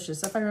absolutely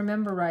delicious. If I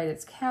remember right,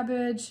 it's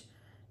cabbage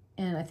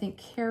and I think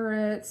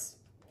carrots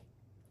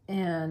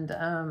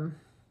and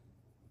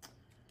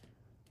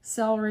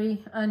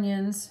celery,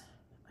 onions.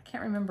 I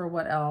can't remember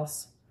what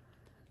else.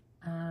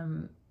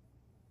 And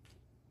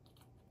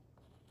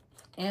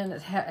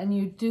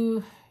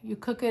you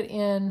cook it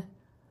in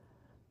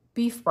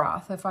beef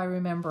broth, if I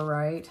remember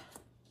right.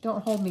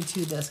 Don't hold me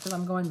to this because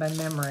I'm going by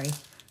memory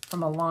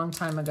from a long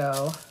time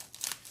ago.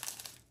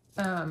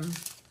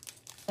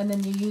 And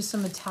then you use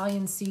some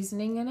Italian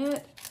seasoning in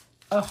it.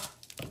 Oh,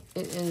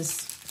 it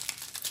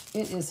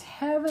is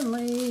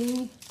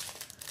heavenly.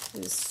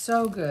 It is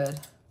so good.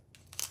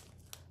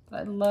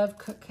 But I love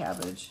cooked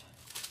cabbage.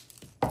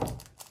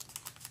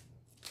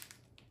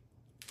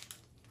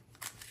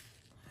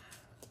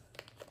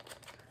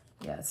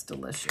 Yeah, it's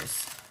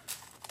delicious.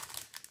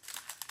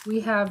 We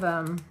have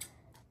an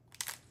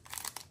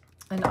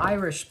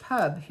Irish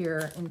pub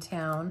here in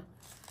town,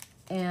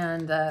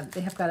 and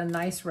they have got a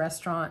nice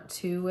restaurant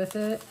too with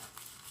it.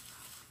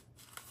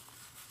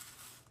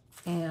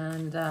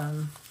 And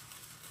there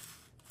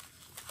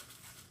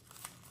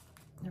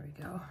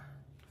we go.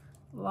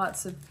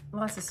 Lots of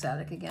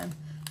static again.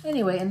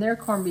 Anyway, and their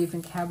corned beef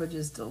and cabbage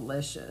is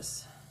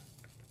delicious.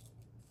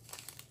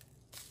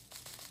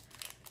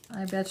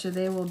 I bet you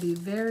they will be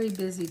very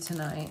busy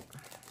tonight.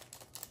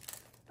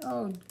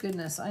 Oh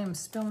goodness, I am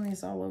spilling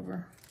these all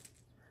over.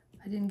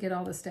 I didn't get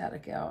all the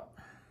static out.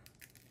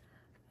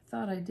 I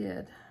thought I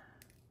did.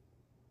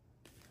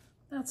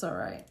 That's all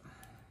right.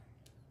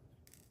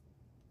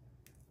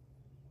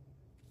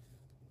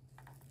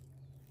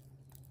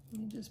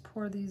 Let me just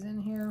pour these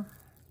in here.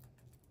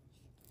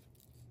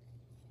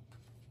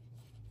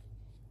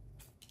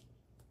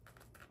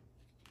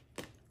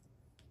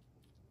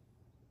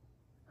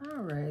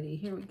 Alrighty,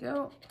 here we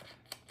go.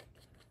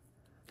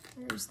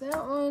 There's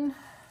that one.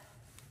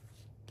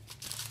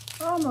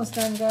 Almost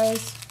done,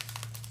 guys.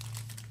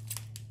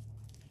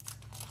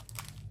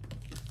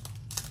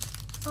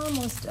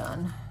 Almost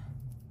done.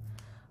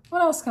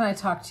 What else can I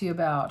talk to you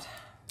about?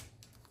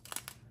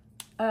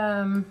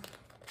 I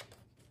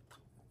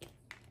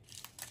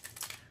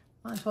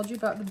told you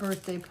about the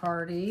birthday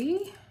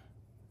party,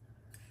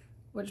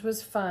 which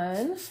was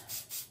fun.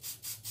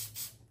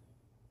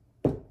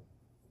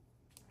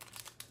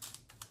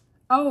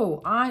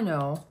 Oh, I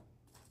know.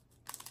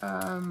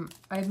 I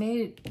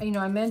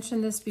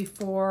mentioned this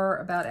before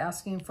about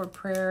asking for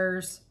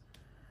prayers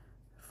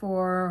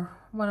for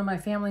one of my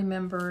family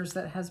members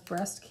that has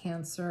breast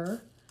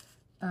cancer.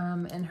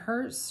 And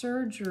her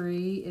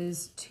surgery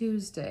is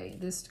Tuesday,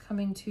 this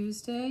coming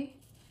Tuesday.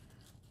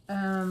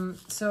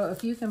 So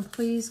if you can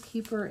please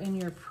keep her in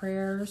your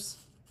prayers,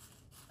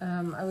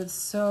 I would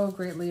so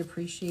greatly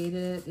appreciate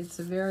it. It's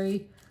a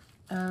very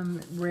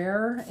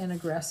rare and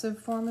aggressive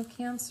form of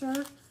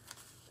cancer,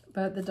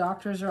 but the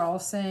doctors are all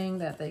saying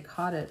that they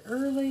caught it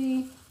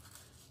early,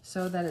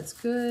 so that it's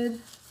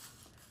good,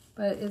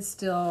 but it's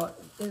still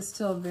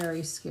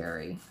very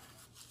scary.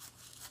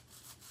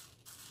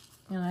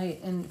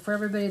 And for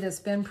everybody that's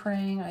been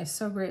praying, I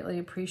so greatly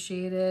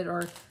appreciate it.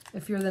 Or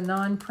if you're the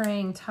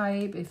non-praying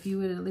type, if you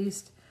would at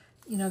least,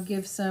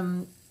 give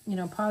some,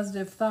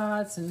 positive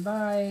thoughts and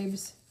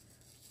vibes,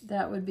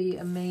 that would be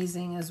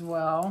amazing as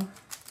well.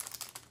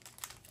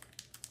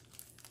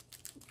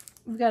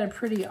 We've got a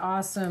pretty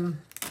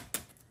awesome,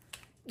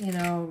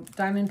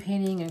 diamond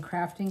painting and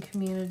crafting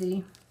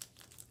community,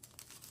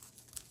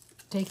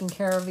 taking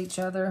care of each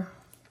other.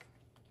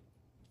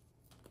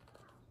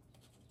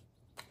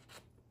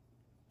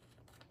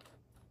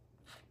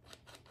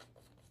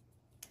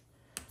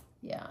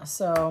 Yeah,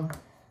 so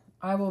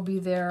I will be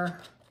there.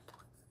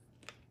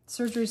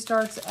 Surgery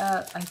starts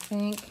at, I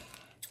think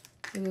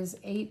it is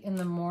 8 in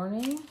the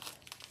morning.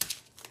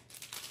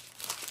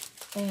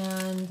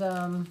 And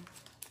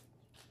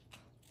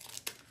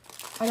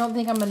I don't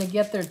think I'm going to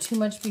get there too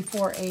much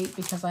before 8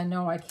 because I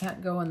know I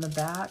can't go in the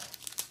back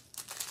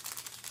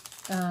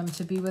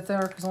to be with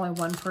her because only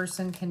one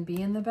person can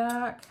be in the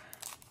back.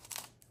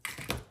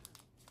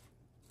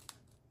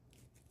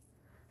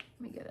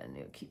 Let me get a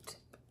new Q-tip.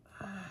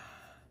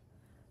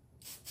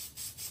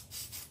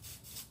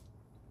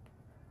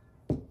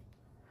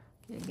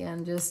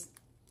 Again,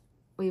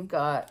 we've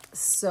got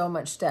so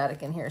much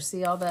static in here.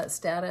 See all that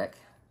static?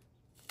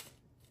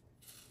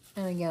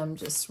 And again, I'm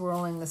just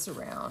swirling this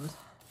around.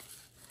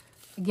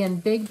 Again,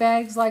 big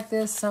bags like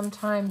this,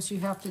 sometimes you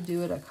have to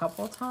do it a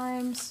couple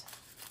times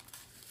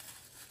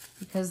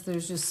because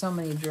there's just so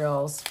many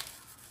drills.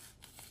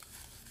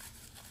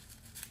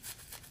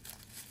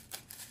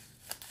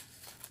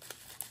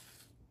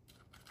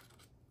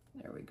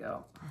 There we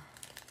go.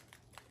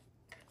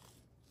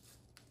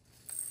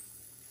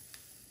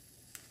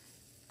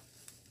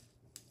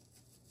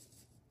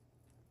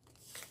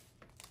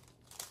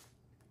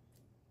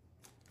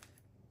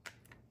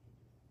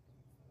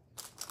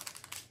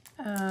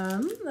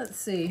 Let's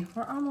see,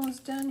 we're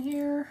almost done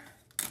here.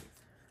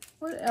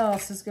 What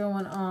else is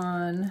going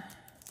on?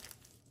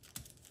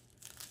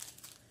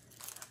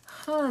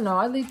 I don't know.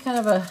 I lead kind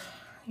of a,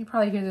 you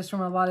probably hear this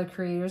from a lot of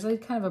creators, I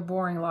lead kind of a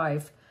boring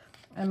life.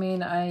 I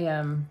mean, I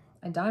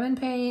diamond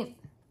paint.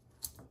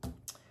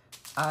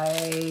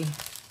 I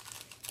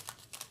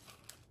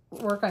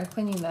work on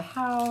cleaning the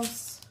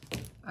house.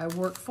 I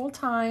work full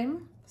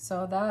time,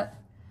 so that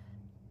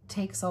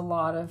takes a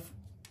lot of,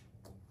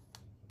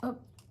 oh,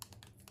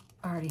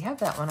 I already have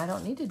that one. I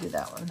don't need to do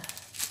that one.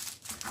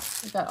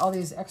 We've got all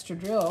these extra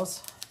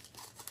drills.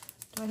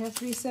 Do I have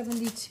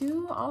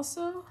 372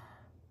 also?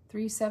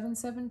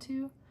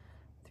 3772?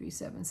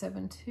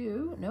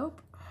 3772,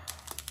 nope.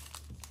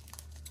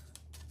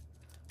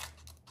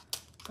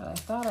 But I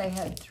thought I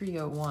had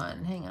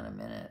 301. Hang on a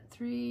minute.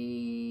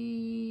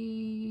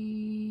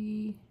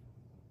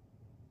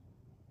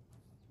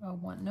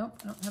 301, nope,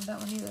 I don't have that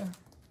one either.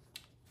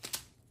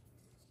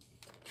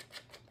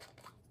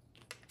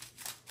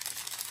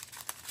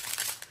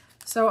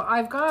 So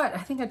I've got, I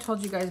think I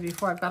told you guys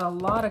before, I've got a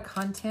lot of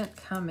content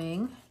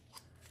coming.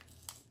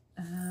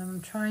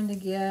 I'm trying to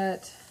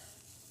get,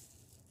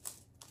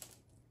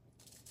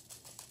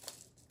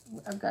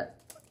 I've got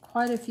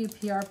quite a few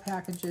PR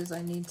packages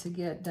I need to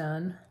get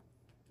done.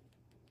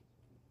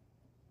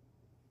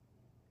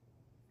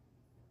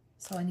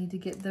 So I need to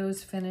get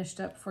those finished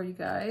up for you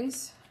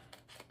guys.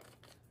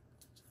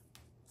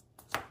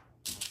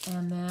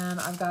 And then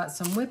I've got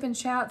some whip and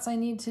chats I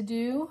need to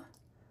do.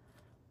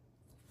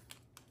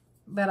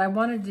 But I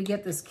wanted to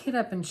get this kit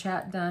up and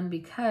chat done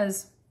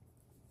because,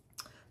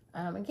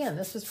 again,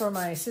 this was for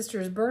my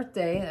sister's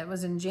birthday. It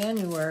was in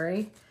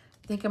January.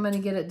 I think I'm going to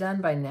get it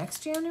done by next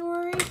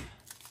January.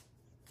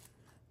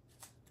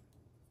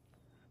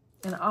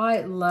 And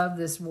I love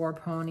this war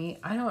pony.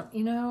 I don't,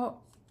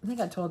 I think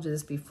I told you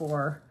this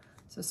before.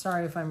 So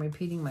sorry if I'm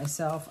repeating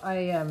myself.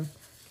 I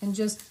can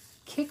just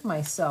kick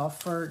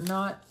myself for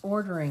not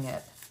ordering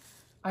it.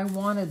 I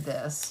wanted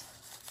this.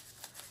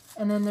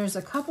 And then there's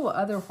a couple of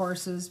other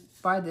horses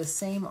by the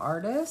same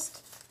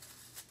artist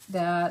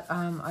that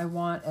I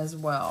want as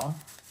well.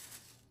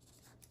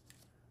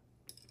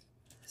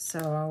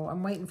 So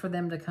I'm waiting for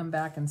them to come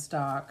back in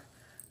stock.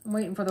 I'm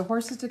waiting for the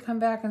horses to come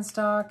back in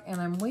stock, and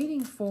I'm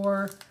waiting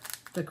for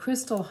the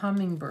Crystal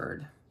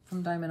Hummingbird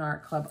from Diamond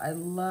Art Club. I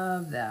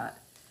love that.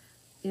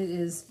 It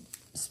is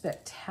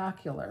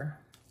spectacular.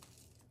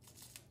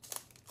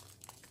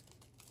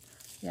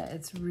 Yeah,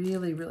 it's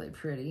really, really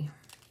pretty.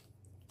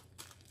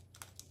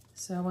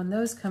 So when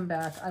those come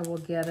back, I will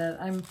get it.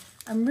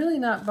 I'm really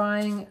not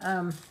buying,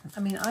 I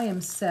mean, I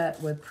am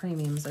set with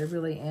premiums. I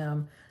really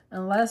am.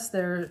 Unless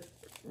they're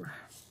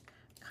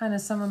kind of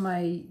some of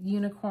my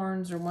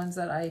unicorns or ones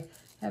that I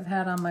have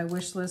had on my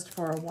wish list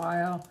for a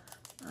while.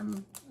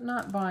 I'm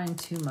not buying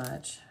too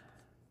much.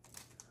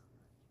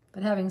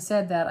 But having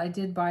said that, I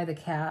did buy the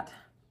cat,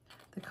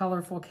 the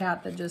colorful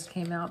cat that just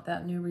came out,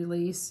 that new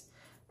release.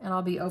 And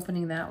I'll be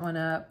opening that one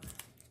up.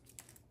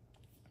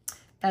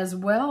 As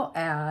well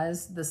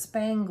as the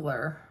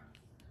Spangler.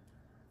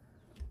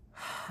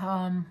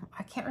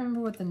 I can't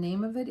remember what the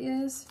name of it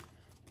is.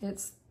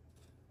 It's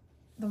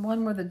the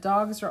one where the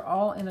dogs are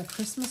all in a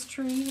Christmas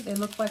tree. They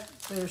look like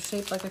they're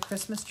shaped like a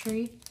Christmas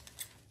tree.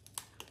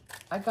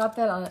 I got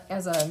that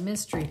as a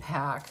mystery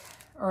pack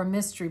or a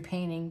mystery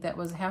painting that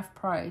was half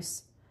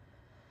price.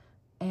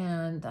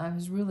 And I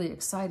was really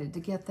excited to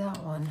get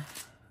that one.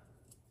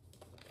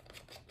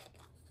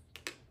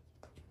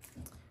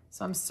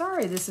 So I'm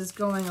sorry this is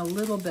going a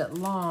little bit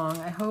long.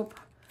 I hope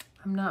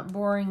I'm not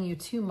boring you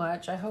too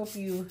much. I hope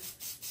you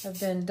have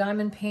been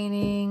diamond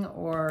painting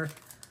or,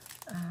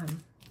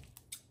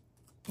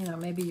 you know,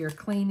 maybe you're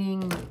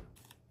cleaning,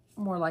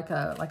 more like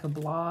a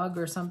blog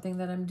or something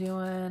that I'm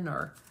doing,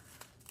 or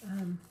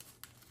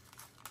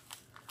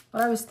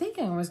what I was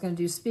thinking I was going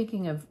to do,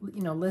 speaking of,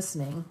 you know,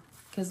 listening,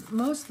 because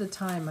most of the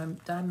time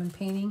I'm diamond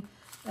painting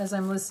as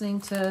I'm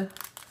listening to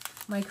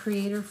my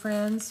creator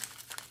friends.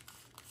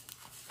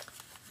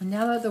 And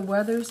now that the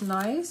weather's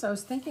nice, I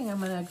was thinking I'm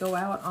going to go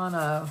out on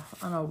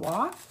a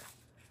walk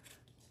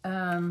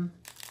and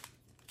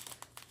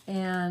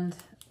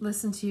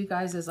listen to you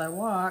guys as I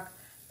walk.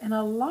 And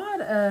a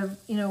lot of,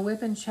 you know,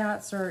 whip and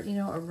chats are, you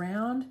know,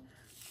 around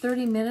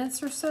 30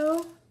 minutes or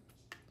so.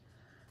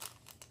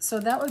 So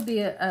that would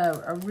be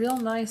a real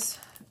nice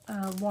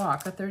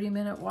walk, a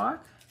 30-minute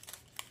walk.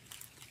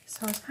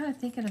 So I was kind of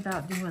thinking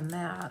about doing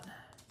that.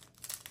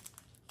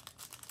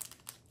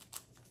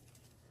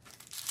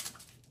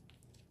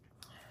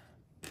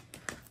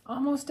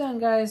 Almost done,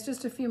 guys.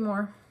 Just a few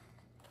more.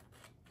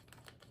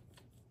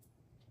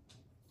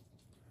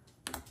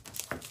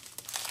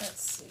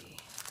 Let's see.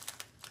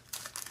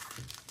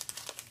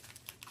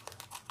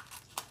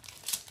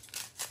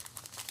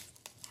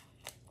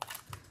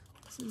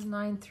 This is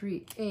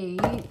 938.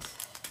 Okay,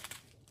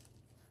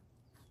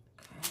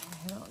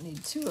 I don't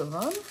need two of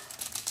them.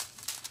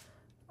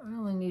 I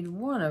only need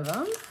one of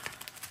them.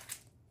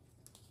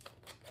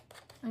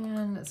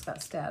 And it's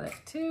got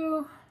static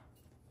too.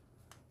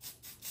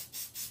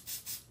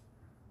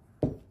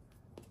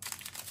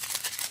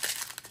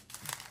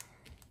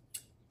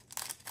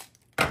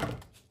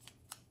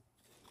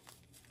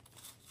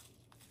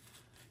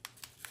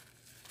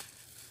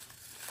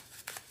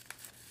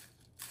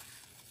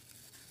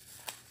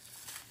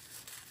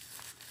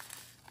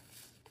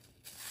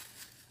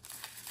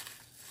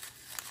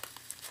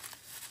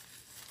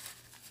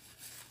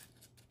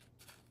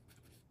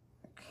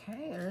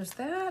 Okay, there's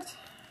that.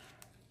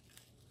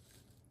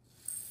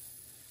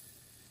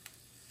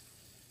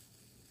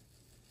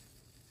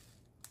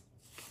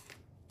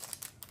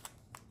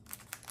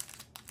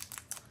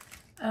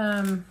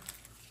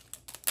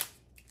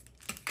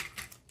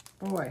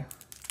 Boy,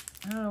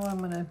 I don't know what I'm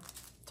going to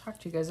talk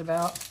to you guys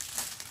about.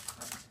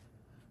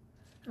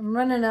 I'm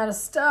running out of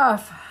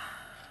stuff.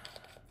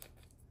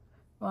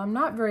 Well, I'm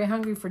not very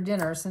hungry for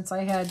dinner since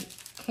I had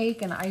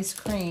cake and ice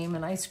cream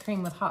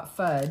with hot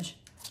fudge.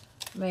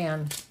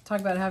 Man,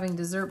 talk about having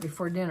dessert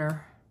before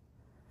dinner.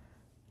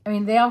 I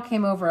mean, they all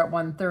came over at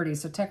 1:30,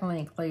 so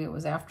technically it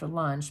was after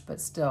lunch,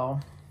 but still.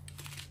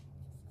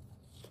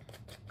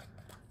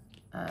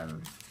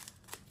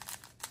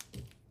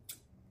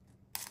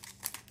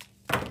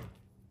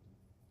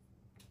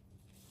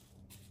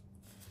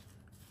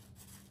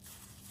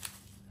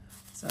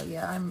 So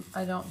yeah,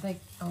 I don't think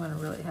I'm gonna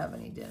really have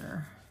any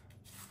dinner.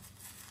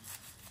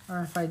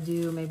 Or if I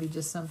do, maybe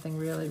just something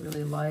really,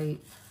 really light.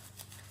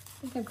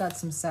 I think I've got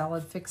some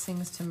salad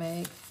fixings to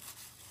make.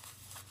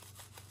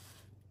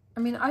 I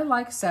mean, I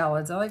like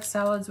salads. I like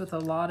salads with a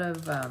lot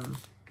of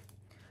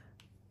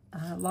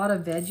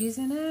veggies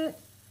in it.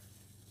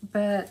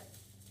 But,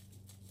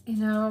 you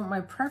know,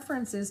 my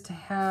preference is to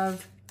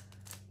have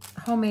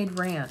homemade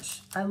ranch.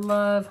 I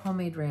love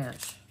homemade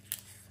ranch.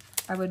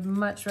 I would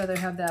much rather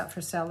have that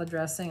for salad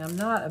dressing. I'm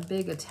not a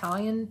big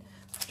Italian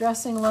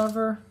dressing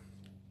lover.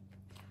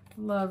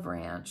 Love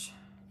ranch.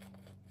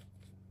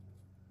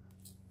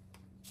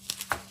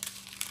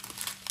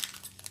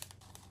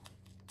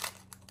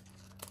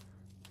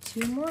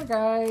 2 more,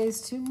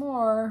 guys. 2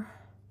 more.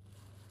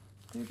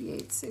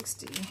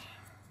 38.60.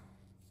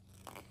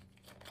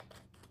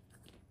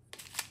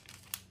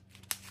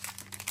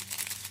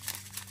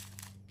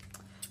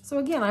 So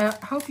again, I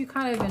hope you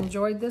kind of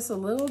enjoyed this a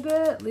little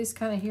bit, at least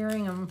kind of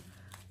hearing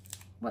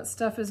what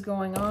stuff is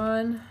going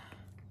on.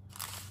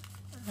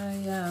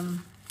 I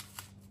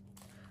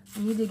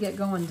need to get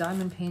going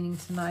diamond painting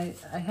tonight.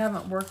 I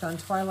haven't worked on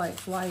Twilight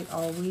Flight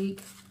all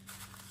week.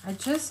 I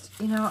just,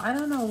 you know, I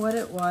don't know what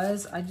it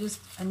was. I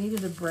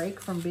needed a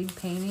break from big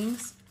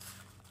paintings.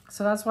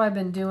 So that's why I've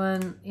been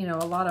doing, you know,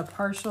 a lot of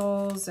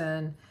partials,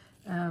 and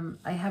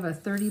I have a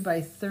 30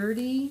 by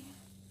 30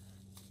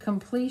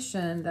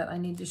 completion that I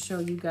need to show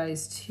you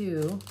guys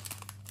too.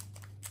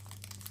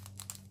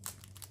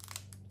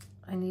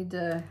 I need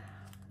to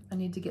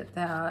get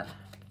that.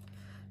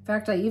 In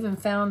fact, I even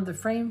found the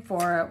frame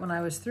for it when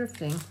I was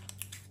thrifting.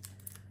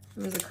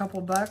 It was a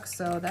couple bucks,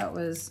 so that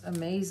was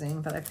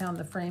amazing that I found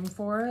the frame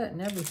for it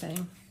and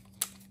everything.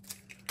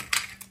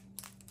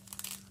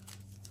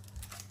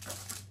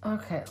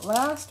 Okay,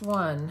 last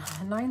one,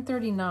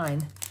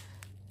 $9.39.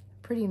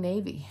 Pretty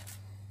navy.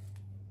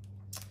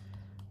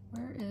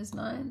 Where is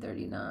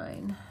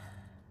 $9.39?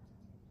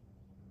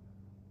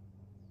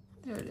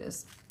 There it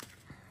is.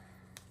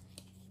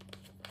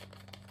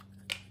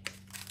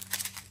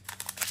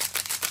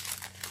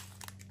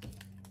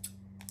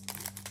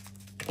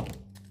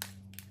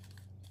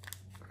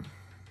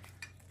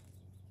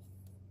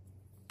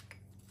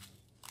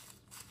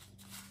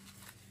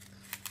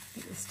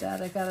 Get the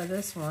static out of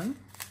this one.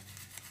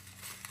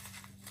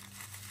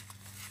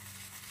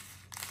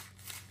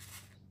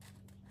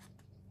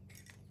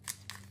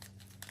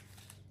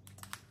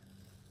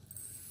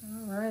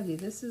 Alrighty,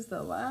 this is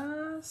the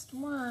last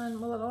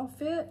one. Will it all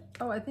fit?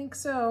 Oh, I think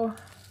so.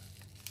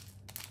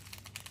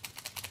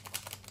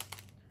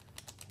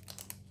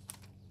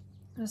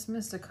 Just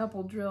missed a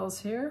couple drills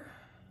here.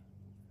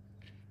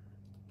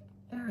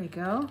 There we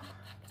go.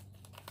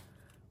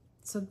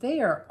 So they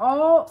are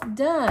all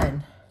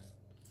done.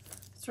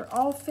 So they're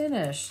all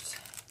finished.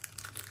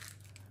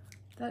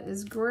 That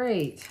is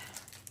great.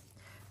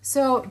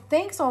 So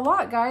thanks a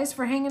lot, guys,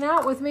 for hanging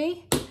out with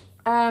me.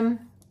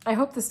 I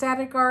hope the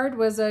static guard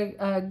was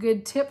a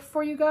good tip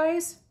for you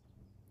guys.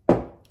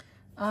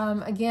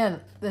 Again,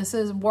 this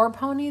is War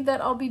Pony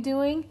that I'll be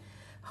doing.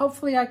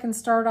 Hopefully I can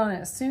start on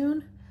it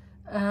soon.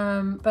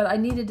 But I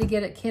needed to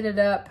get it kitted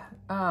up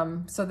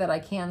so that I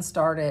can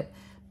start it.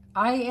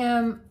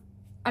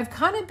 I've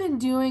kind of been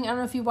doing, I don't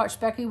know if you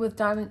watched Becky with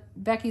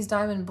Becky's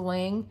Diamond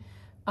Bling.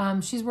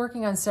 She's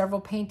working on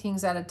several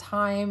paintings at a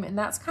time, and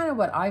that's kind of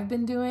what I've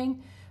been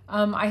doing.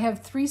 I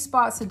have 3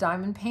 spots of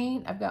diamond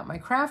paint. I've got my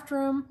craft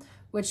room,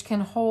 which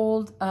can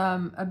hold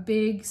a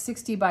big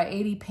 60 by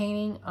 80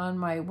 painting on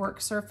my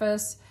work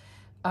surface.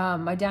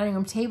 My dining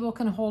room table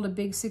can hold a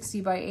big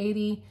 60 by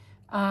 80.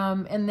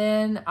 And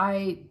then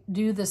I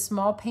do the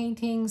small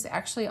paintings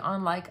actually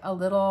on like a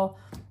little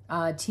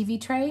TV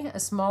tray, a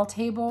small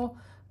table,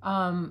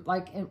 when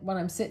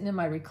I'm sitting in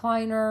my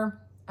recliner,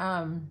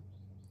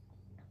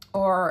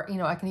 or, you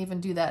know, I can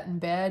even do that in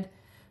bed.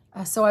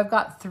 So I've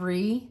got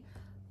 3.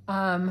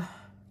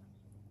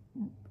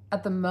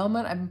 At the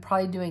moment, I'm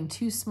probably doing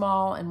 2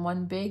 small and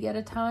 1 big at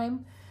a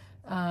time.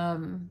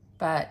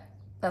 But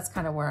that's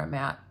kind of where I'm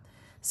at.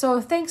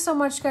 So thanks so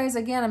much, guys.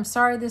 Again, I'm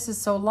sorry this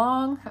is so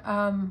long.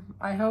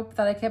 I hope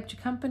that I kept you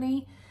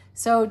company.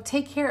 So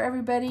take care,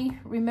 everybody.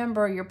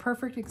 Remember, you're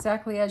perfect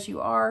exactly as you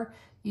are.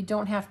 You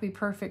don't have to be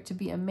perfect to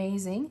be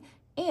amazing.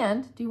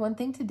 And do one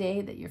thing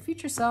today that your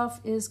future self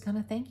is going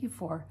to thank you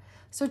for.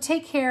 So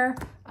take care.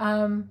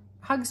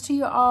 Hugs to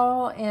you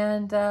all,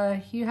 and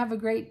you have a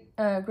great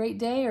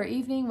day or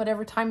evening,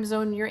 whatever time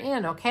zone you're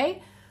in,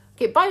 okay?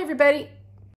 Okay, bye, everybody.